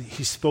text.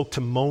 He spoke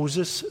to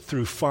Moses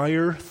through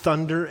fire,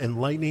 thunder, and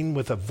lightning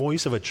with a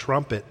voice of a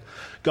trumpet.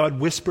 God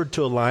whispered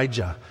to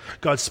Elijah.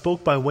 God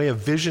spoke by way of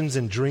visions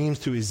and dreams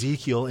to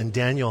Ezekiel and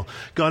Daniel.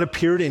 God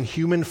appeared in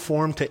human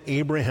form to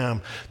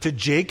Abraham. To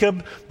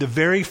Jacob, the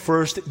very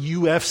first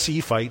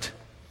UFC fight,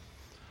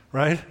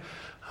 right?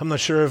 I'm not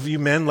sure if you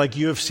men like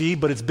UFC,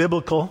 but it's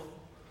biblical.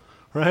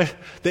 Right?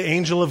 The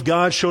angel of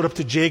God showed up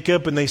to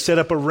Jacob and they set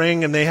up a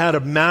ring and they had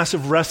a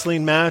massive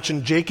wrestling match,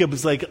 and Jacob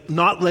was like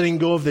not letting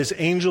go of this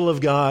angel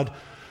of God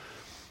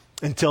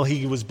until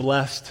he was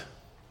blessed.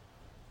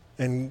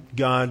 And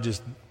God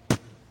just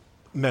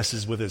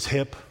messes with his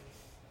hip,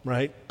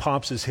 right?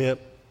 Pops his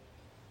hip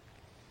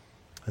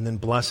and then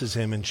blesses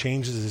him and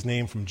changes his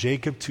name from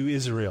Jacob to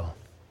Israel.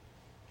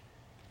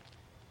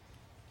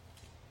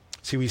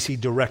 See, we see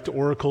direct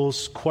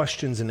oracles,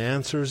 questions and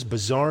answers,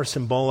 bizarre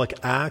symbolic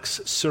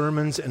acts,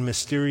 sermons, and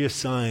mysterious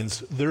signs.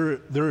 There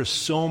are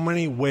so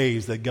many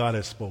ways that God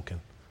has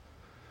spoken.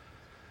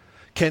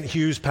 Kent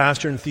Hughes,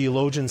 pastor and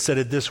theologian, said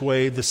it this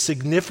way: the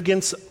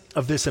significance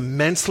of this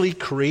immensely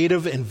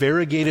creative and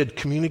variegated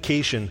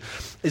communication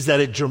is that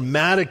it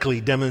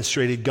dramatically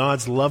demonstrated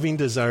God's loving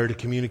desire to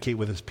communicate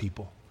with his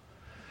people.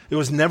 It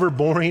was never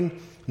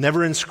boring,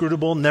 never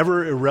inscrutable,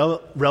 never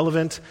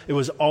irrelevant. It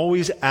was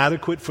always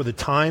adequate for the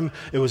time.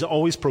 It was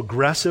always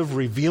progressive,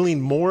 revealing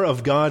more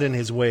of God and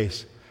his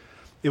ways.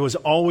 It was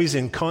always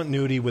in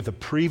continuity with the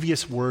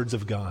previous words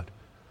of God.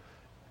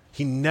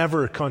 He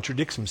never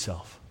contradicts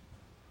himself.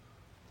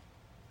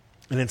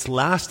 And it's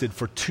lasted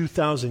for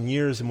 2,000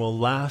 years and will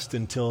last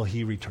until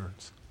he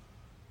returns.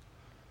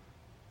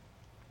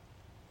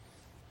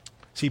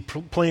 See,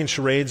 playing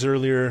charades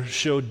earlier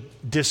showed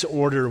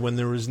disorder when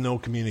there was no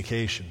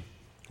communication,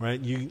 right?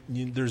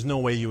 There's no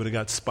way you would have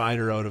got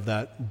Spider out of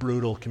that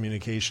brutal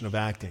communication of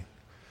acting.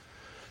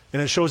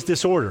 And it shows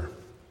disorder.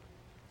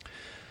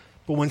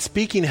 But when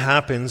speaking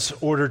happens,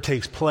 order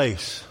takes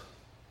place.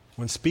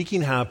 When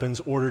speaking happens,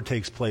 order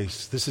takes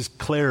place. This is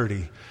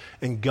clarity.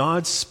 And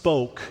God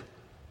spoke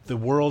the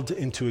world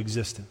into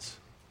existence.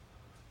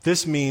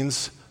 This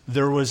means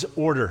there was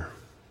order,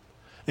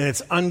 and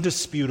it's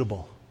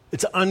undisputable.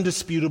 It's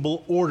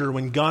undisputable order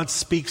when God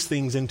speaks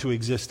things into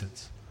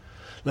existence.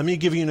 Let me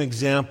give you an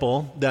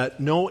example that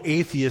no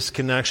atheist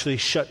can actually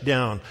shut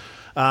down.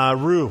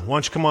 Rue, why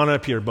don't you come on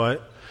up here, bud?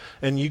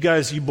 And you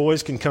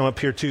boys can come up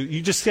here too.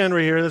 You just stand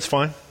right here, that's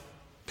fine.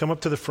 Come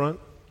up to the front.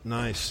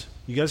 Nice.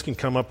 You guys can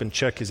come up and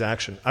check his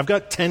action. I've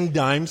got 10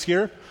 dimes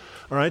here.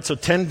 All right, so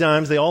 10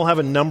 dimes, they all have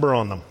a number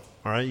on them.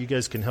 All right, you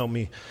guys can help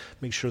me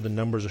make sure the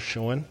numbers are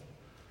showing.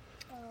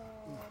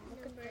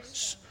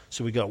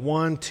 So we got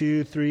 1,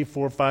 2, 3,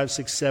 4, 5,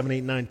 6, 7,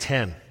 8, 9,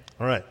 10.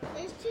 All right.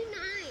 There's 2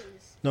 9s.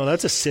 No,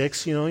 that's a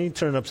 6. You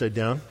turn it upside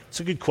down. It's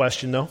a good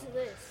question, though.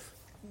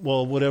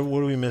 Well, what are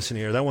we missing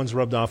here? That one's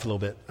rubbed off a little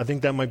bit. I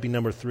think that might be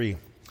number 3.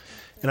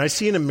 And I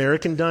see an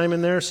American dime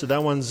in there, so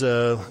that one's,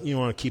 you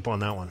want to keep on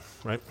that one,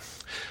 right?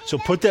 So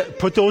put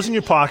those in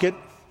your pocket.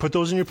 Put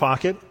those in your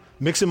pocket.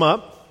 Mix them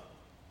up.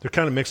 They're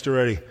kind of mixed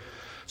already.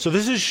 So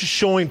this is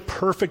showing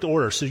perfect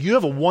order. So you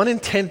have a 1 in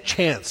 10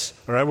 chance.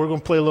 All right, we're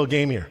going to play a little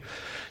game here.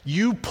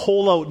 You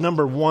pull out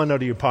number 1 out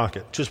of your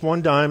pocket. Just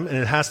one dime, and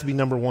it has to be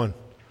number 1.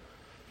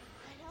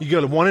 You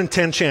got a 1 in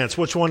 10 chance.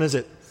 Which one is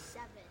it?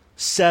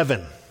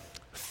 7.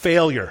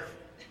 Failure.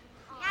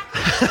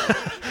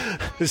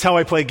 This is how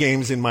I play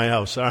games in my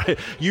house. All right,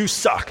 you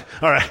suck.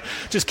 All right,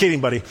 just kidding,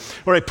 buddy.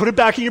 All right, put it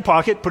back in your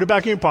pocket. Put it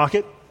back in your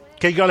pocket.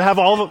 Okay, you got to have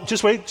all of them.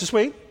 Just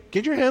wait.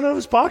 Get your hand out of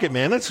his pocket,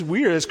 man. That's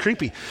weird. That's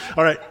creepy.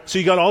 All right, so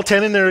you got all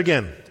 10 in there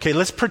again. Okay,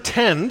 let's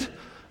pretend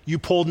you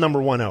pulled number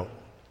 1 out.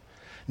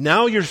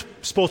 Now you're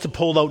supposed to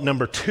pull out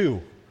number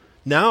 2.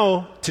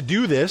 Now, to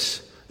do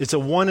this, it's a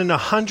 1 in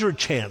 100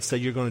 chance that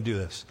you're going to do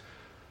this.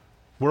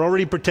 We're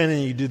already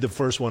pretending you did the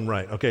first one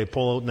right. Okay,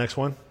 pull out next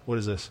one. What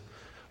is this?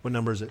 What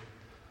number is it?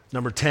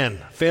 Number 10,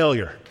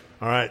 failure.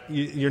 All right,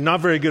 you're not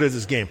very good at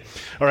this game.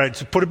 All right,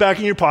 so put it back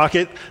in your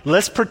pocket.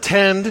 Let's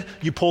pretend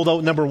you pulled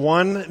out number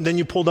 1, then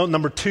you pulled out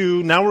number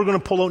 2. Now we're going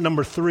to pull out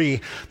number 3.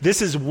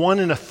 This is 1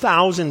 in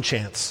 1,000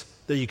 chance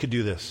that you could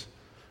do this.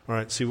 All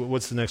right, see,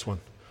 what's the next one?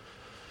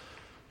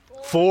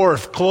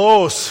 4th,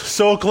 close,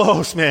 so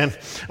close, man.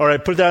 All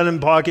right, put that in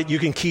the pocket. You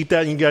can keep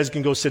that, and you guys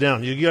can go sit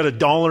down. You got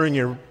 $1 in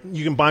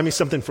you can buy me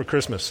something for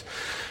Christmas.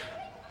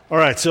 All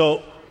right,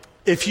 so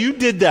if you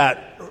did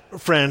that,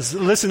 friends,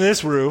 listen to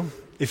this, Rue.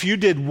 If you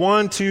did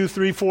 1, 2,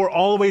 3, 4,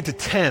 all the way to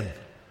 10,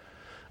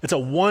 it's a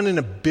 1 in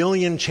a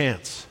billion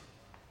chance.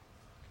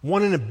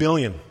 1 in a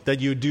billion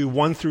that you do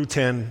 1 through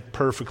 10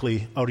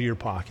 perfectly out of your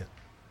pocket.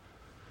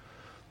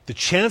 The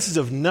chances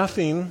of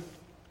nothing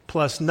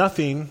plus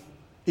nothing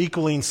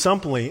equaling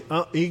something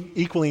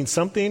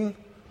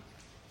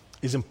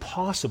is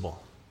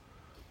impossible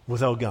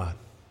without God.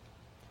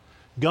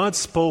 God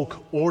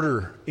spoke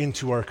order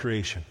into our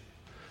creation.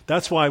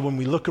 That's why when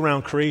we look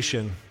around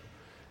creation,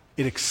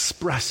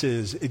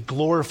 it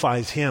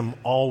glorifies Him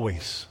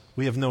always.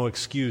 We have no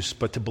excuse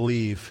but to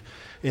believe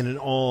in an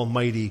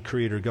almighty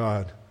creator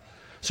God.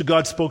 So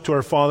God spoke to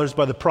our fathers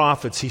by the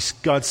prophets.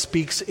 God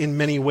speaks in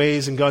many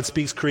ways, and God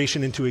speaks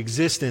creation into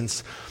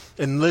existence.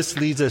 And this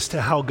leads us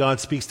to how God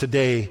speaks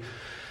today.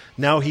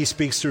 Now He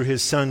speaks through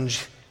His Son,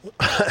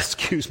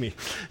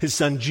 His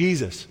Son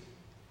Jesus.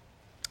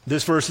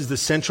 This verse is the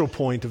central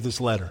point of this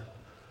letter,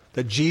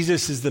 that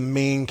Jesus is the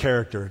main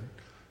character.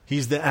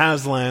 He's the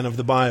Aslan of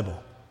the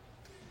Bible.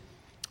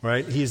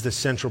 Right? He's the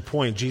central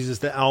point. Jesus,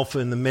 the Alpha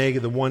and the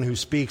Omega, the one who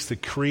speaks, the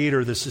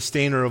creator, the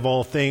sustainer of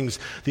all things.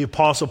 The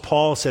Apostle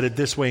Paul said it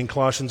this way in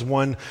Colossians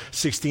 1,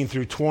 16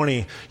 through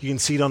 20. You can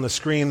see it on the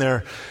screen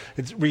there.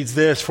 It reads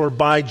this: "For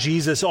by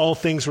Jesus all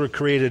things were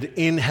created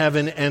in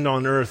heaven and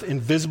on earth,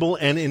 invisible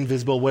and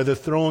invisible, whether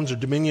thrones or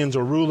dominions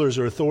or rulers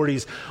or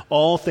authorities.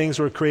 All things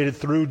were created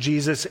through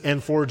Jesus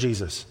and for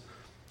Jesus."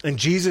 And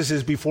Jesus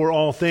is before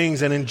all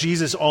things, and in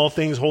Jesus all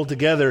things hold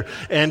together.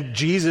 And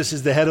Jesus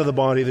is the head of the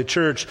body of the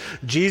church.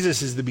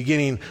 Jesus is the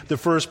beginning, the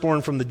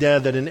firstborn from the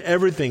dead, that in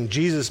everything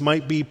Jesus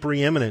might be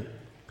preeminent.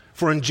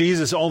 For in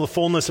Jesus all the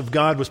fullness of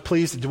God was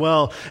pleased to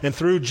dwell, and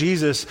through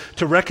Jesus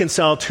to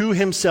reconcile to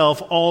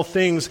himself all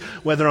things,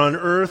 whether on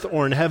earth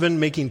or in heaven,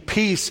 making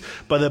peace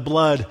by the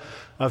blood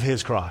of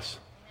his cross.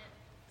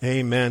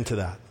 Amen to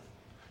that.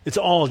 It's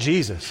all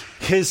Jesus.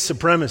 His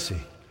supremacy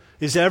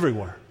is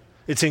everywhere.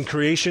 It's in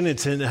creation.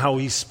 It's in how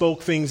he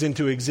spoke things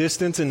into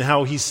existence and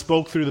how he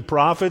spoke through the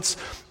prophets.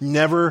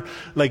 Never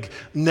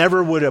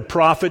would a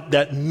prophet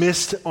that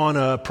missed on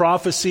a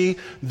prophecy,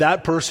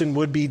 that person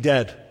would be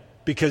dead,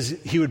 because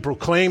he would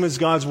proclaim as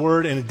God's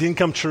word and it didn't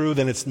come true,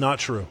 then it's not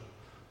true.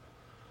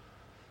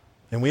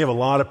 And we have a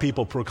lot of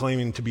people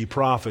proclaiming to be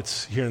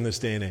prophets here in this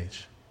day and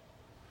age,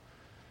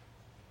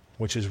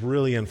 which is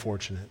really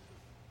unfortunate.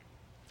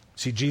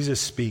 See,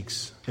 Jesus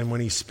speaks, and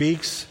when he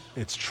speaks,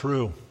 it's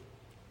true.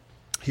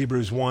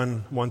 Hebrews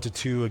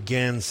 1:1-2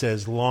 again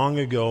says, long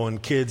ago,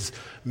 and kids,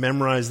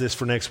 memorize this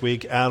for next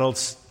week.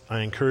 Adults,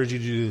 I encourage you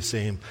to do the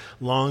same.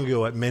 Long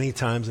ago, at many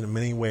times and in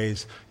many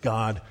ways,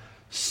 God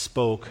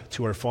spoke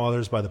to our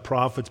fathers by the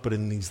prophets, but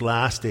in these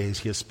last days,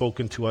 he has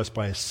spoken to us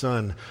by his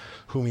Son,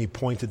 whom he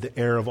appointed the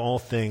heir of all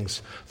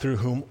things, through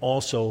whom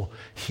also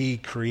he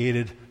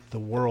created the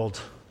world.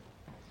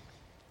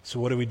 So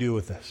what do we do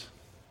with this?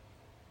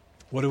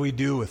 What do we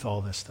do with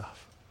all this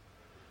stuff?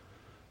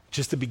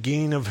 Just the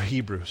beginning of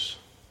Hebrews.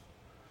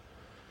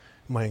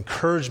 My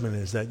encouragement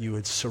is that you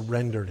would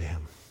surrender to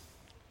him.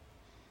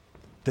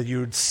 That you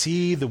would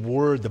see the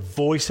word, the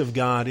voice of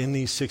God in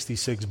these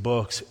 66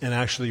 books and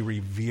actually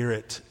revere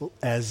it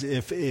as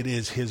if it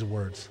is his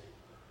words.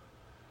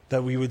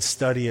 That we would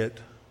study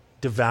it,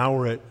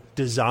 devour it,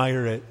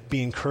 desire it,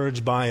 be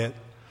encouraged by it.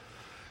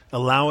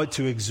 Allow it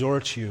to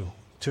exhort you,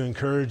 to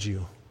encourage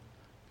you.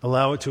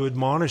 Allow it to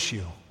admonish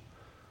you.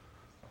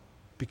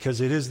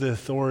 Because it is the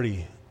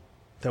authority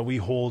that we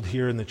hold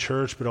here in the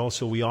church, but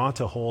also we ought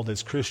to hold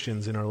as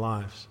Christians in our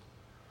lives.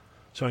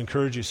 So I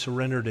encourage you,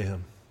 surrender to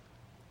him.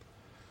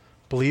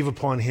 Believe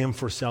upon him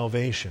for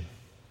salvation.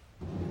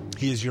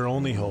 He is your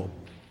only hope.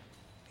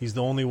 He's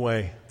the only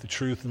way, the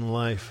truth, and the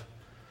life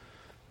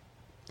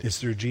is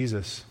through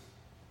Jesus.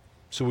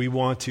 So we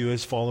want to,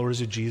 as followers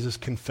of Jesus,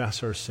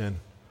 confess our sin,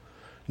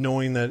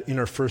 knowing that in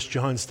our 1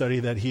 John study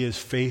that he is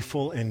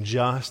faithful and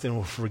just and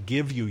will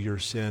forgive you your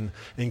sin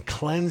and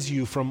cleanse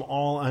you from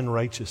all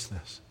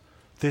unrighteousness.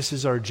 This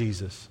is our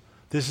Jesus.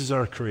 This is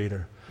our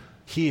Creator.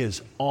 He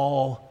is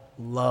all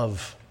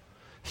love.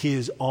 He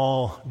is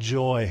all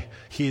joy.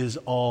 He is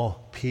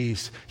all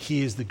peace.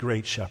 He is the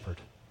great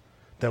shepherd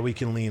that we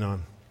can lean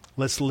on.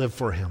 Let's live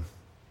for him.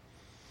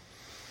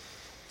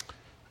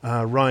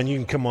 Ryan, you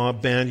can come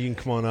on. Band, you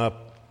can come on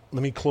up.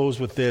 Let me close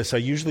with this. I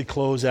usually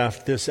close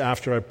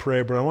after I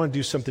pray, but I want to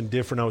do something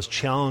different. I was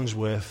challenged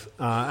with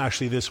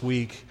actually this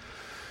week.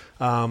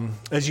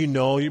 As you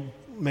know,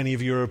 many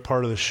of you are a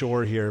part of the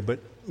shore here, but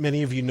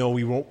many of you know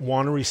we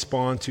want to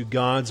respond to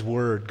God's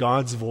word,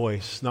 God's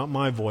voice, not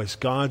my voice,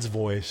 God's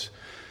voice,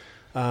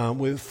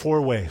 with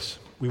 4 ways.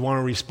 We want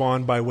to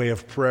respond by way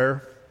of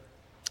prayer.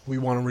 We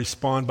want to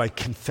respond by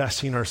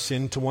confessing our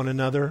sin to one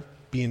another,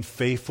 being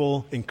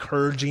faithful,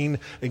 encouraging,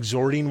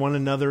 exhorting one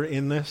another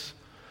in this.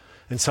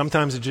 And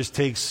sometimes it just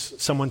takes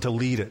someone to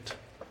lead it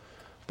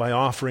by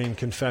offering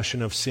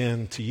confession of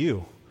sin to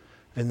you.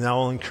 And that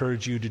will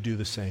encourage you to do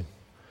the same.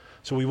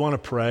 So we want to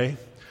pray.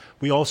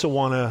 We also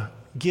want to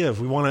give.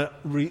 We want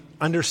to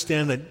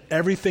understand that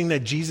everything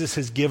that Jesus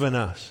has given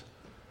us,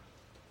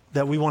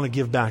 that we want to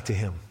give back to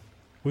him.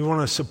 We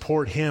want to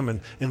support him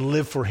and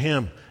live for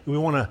him. We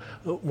want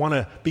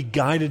to be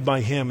guided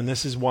by him. And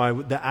this is why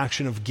the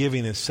action of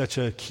giving is such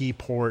a key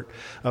part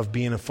of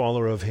being a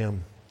follower of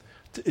him.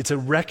 It's a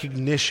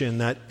recognition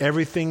that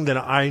everything that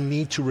I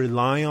need to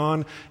rely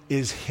on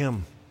is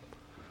him.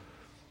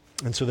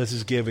 And so this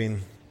is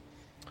giving.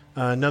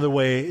 Another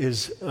way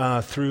is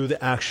through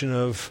the action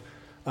of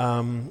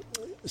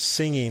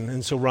singing.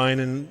 And so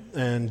Ryan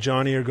and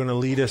Johnny are going to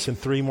lead us in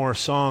 3 more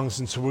songs.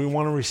 And so we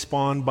want to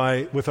respond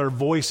with our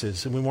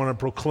voices, and we want to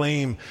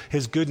proclaim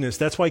his goodness.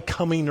 That's why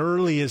coming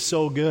early is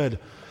so good.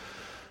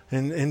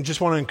 And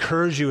just want to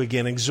encourage you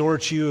again,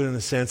 exhort you in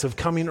the sense of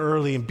coming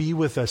early and be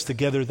with us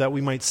together that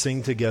we might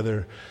sing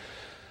together.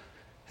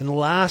 And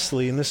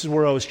lastly, and this is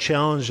where I was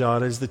challenged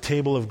on, is the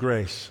table of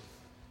grace.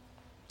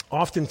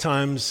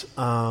 Oftentimes,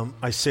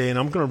 I say, and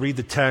I'm going to read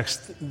the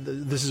text,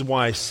 this is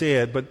why I say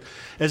it, but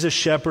as a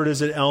shepherd,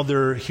 as an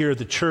elder here at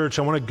the church,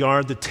 I want to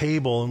guard the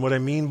table. And what I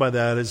mean by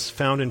that is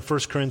found in 1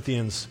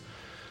 Corinthians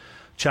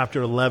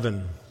chapter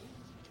 11.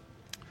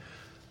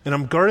 And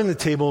I'm guarding the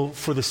table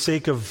for the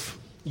sake of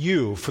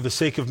you, for the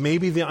sake of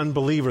maybe the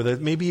unbeliever,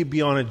 that maybe you'd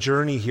be on a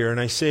journey here. And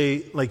I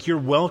say, you're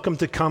welcome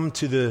to come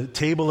to the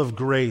table of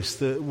grace,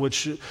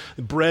 which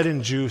bread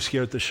and juice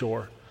here at the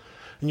shore.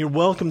 And you're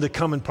welcome to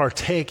come and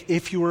partake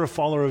if you are a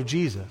follower of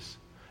Jesus,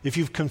 if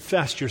you've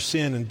confessed your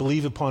sin and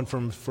believe upon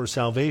for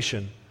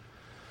salvation.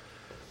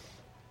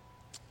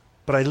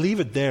 But I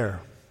leave it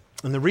there.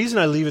 And the reason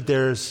I leave it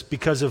there is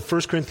because of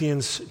 1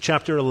 Corinthians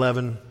chapter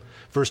 11,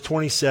 verse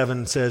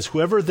 27 says,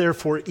 "Whoever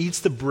therefore eats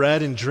the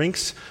bread and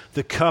drinks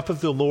the cup of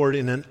the Lord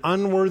in an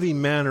unworthy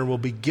manner will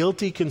be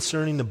guilty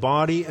concerning the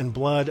body and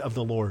blood of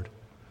the Lord.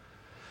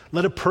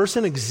 Let a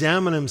person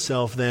examine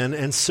himself then,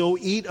 and so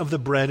eat of the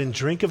bread and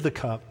drink of the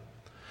cup.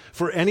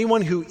 For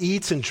anyone who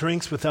eats and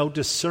drinks without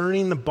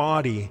discerning the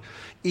body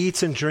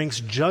eats and drinks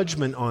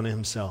judgment on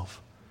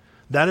himself.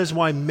 That is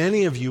why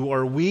many of you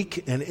are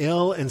weak and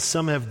ill, and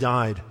some have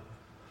died."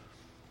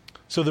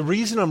 So the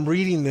reason I'm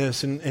reading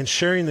this and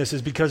sharing this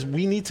is because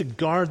we need to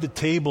guard the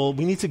table.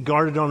 We need to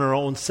guard it on our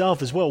own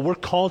self as well. We're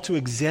called to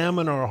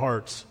examine our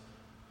hearts.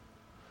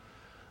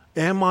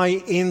 Am I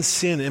in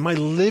sin? Am I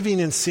living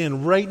in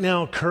sin right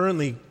now,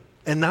 currently?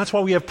 And that's why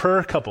we have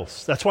prayer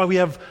couples. That's why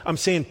I'm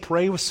saying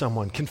pray with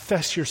someone.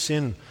 Confess your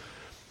sin.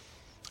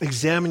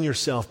 Examine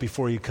yourself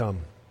before you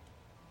come.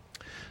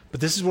 But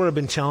this is what I've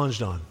been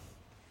challenged on.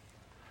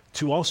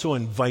 To also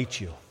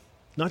invite you.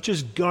 Not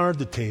just guard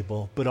the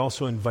table, but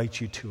also invite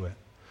you to it.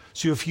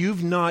 So if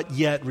you've not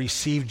yet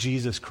received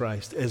Jesus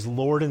Christ as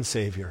Lord and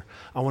Savior,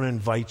 I want to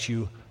invite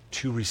you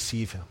to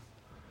receive Him.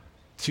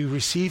 To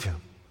receive Him.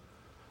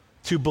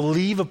 To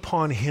believe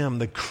upon Him,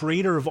 the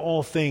Creator of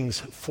all things,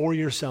 for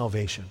your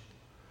salvation.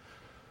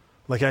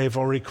 Like I have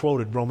already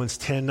quoted, Romans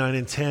 10, 9,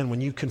 and 10,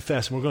 when you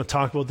confess, and we're going to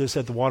talk about this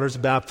at the waters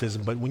of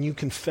baptism, but when you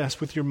confess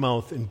with your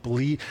mouth and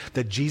believe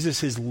that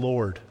Jesus is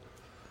Lord,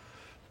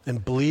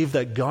 and believe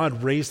that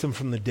God raised Him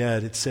from the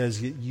dead, it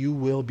says you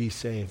will be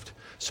saved.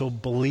 So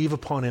believe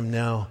upon Him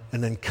now,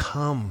 and then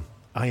come.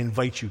 I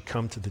invite you,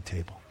 come to the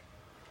table.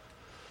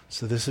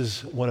 So this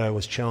is what I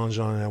was challenged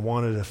on, and I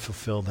wanted to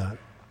fulfill that.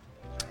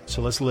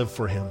 So let's live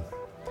for Him.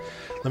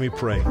 Let me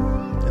pray,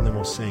 and then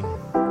we'll sing.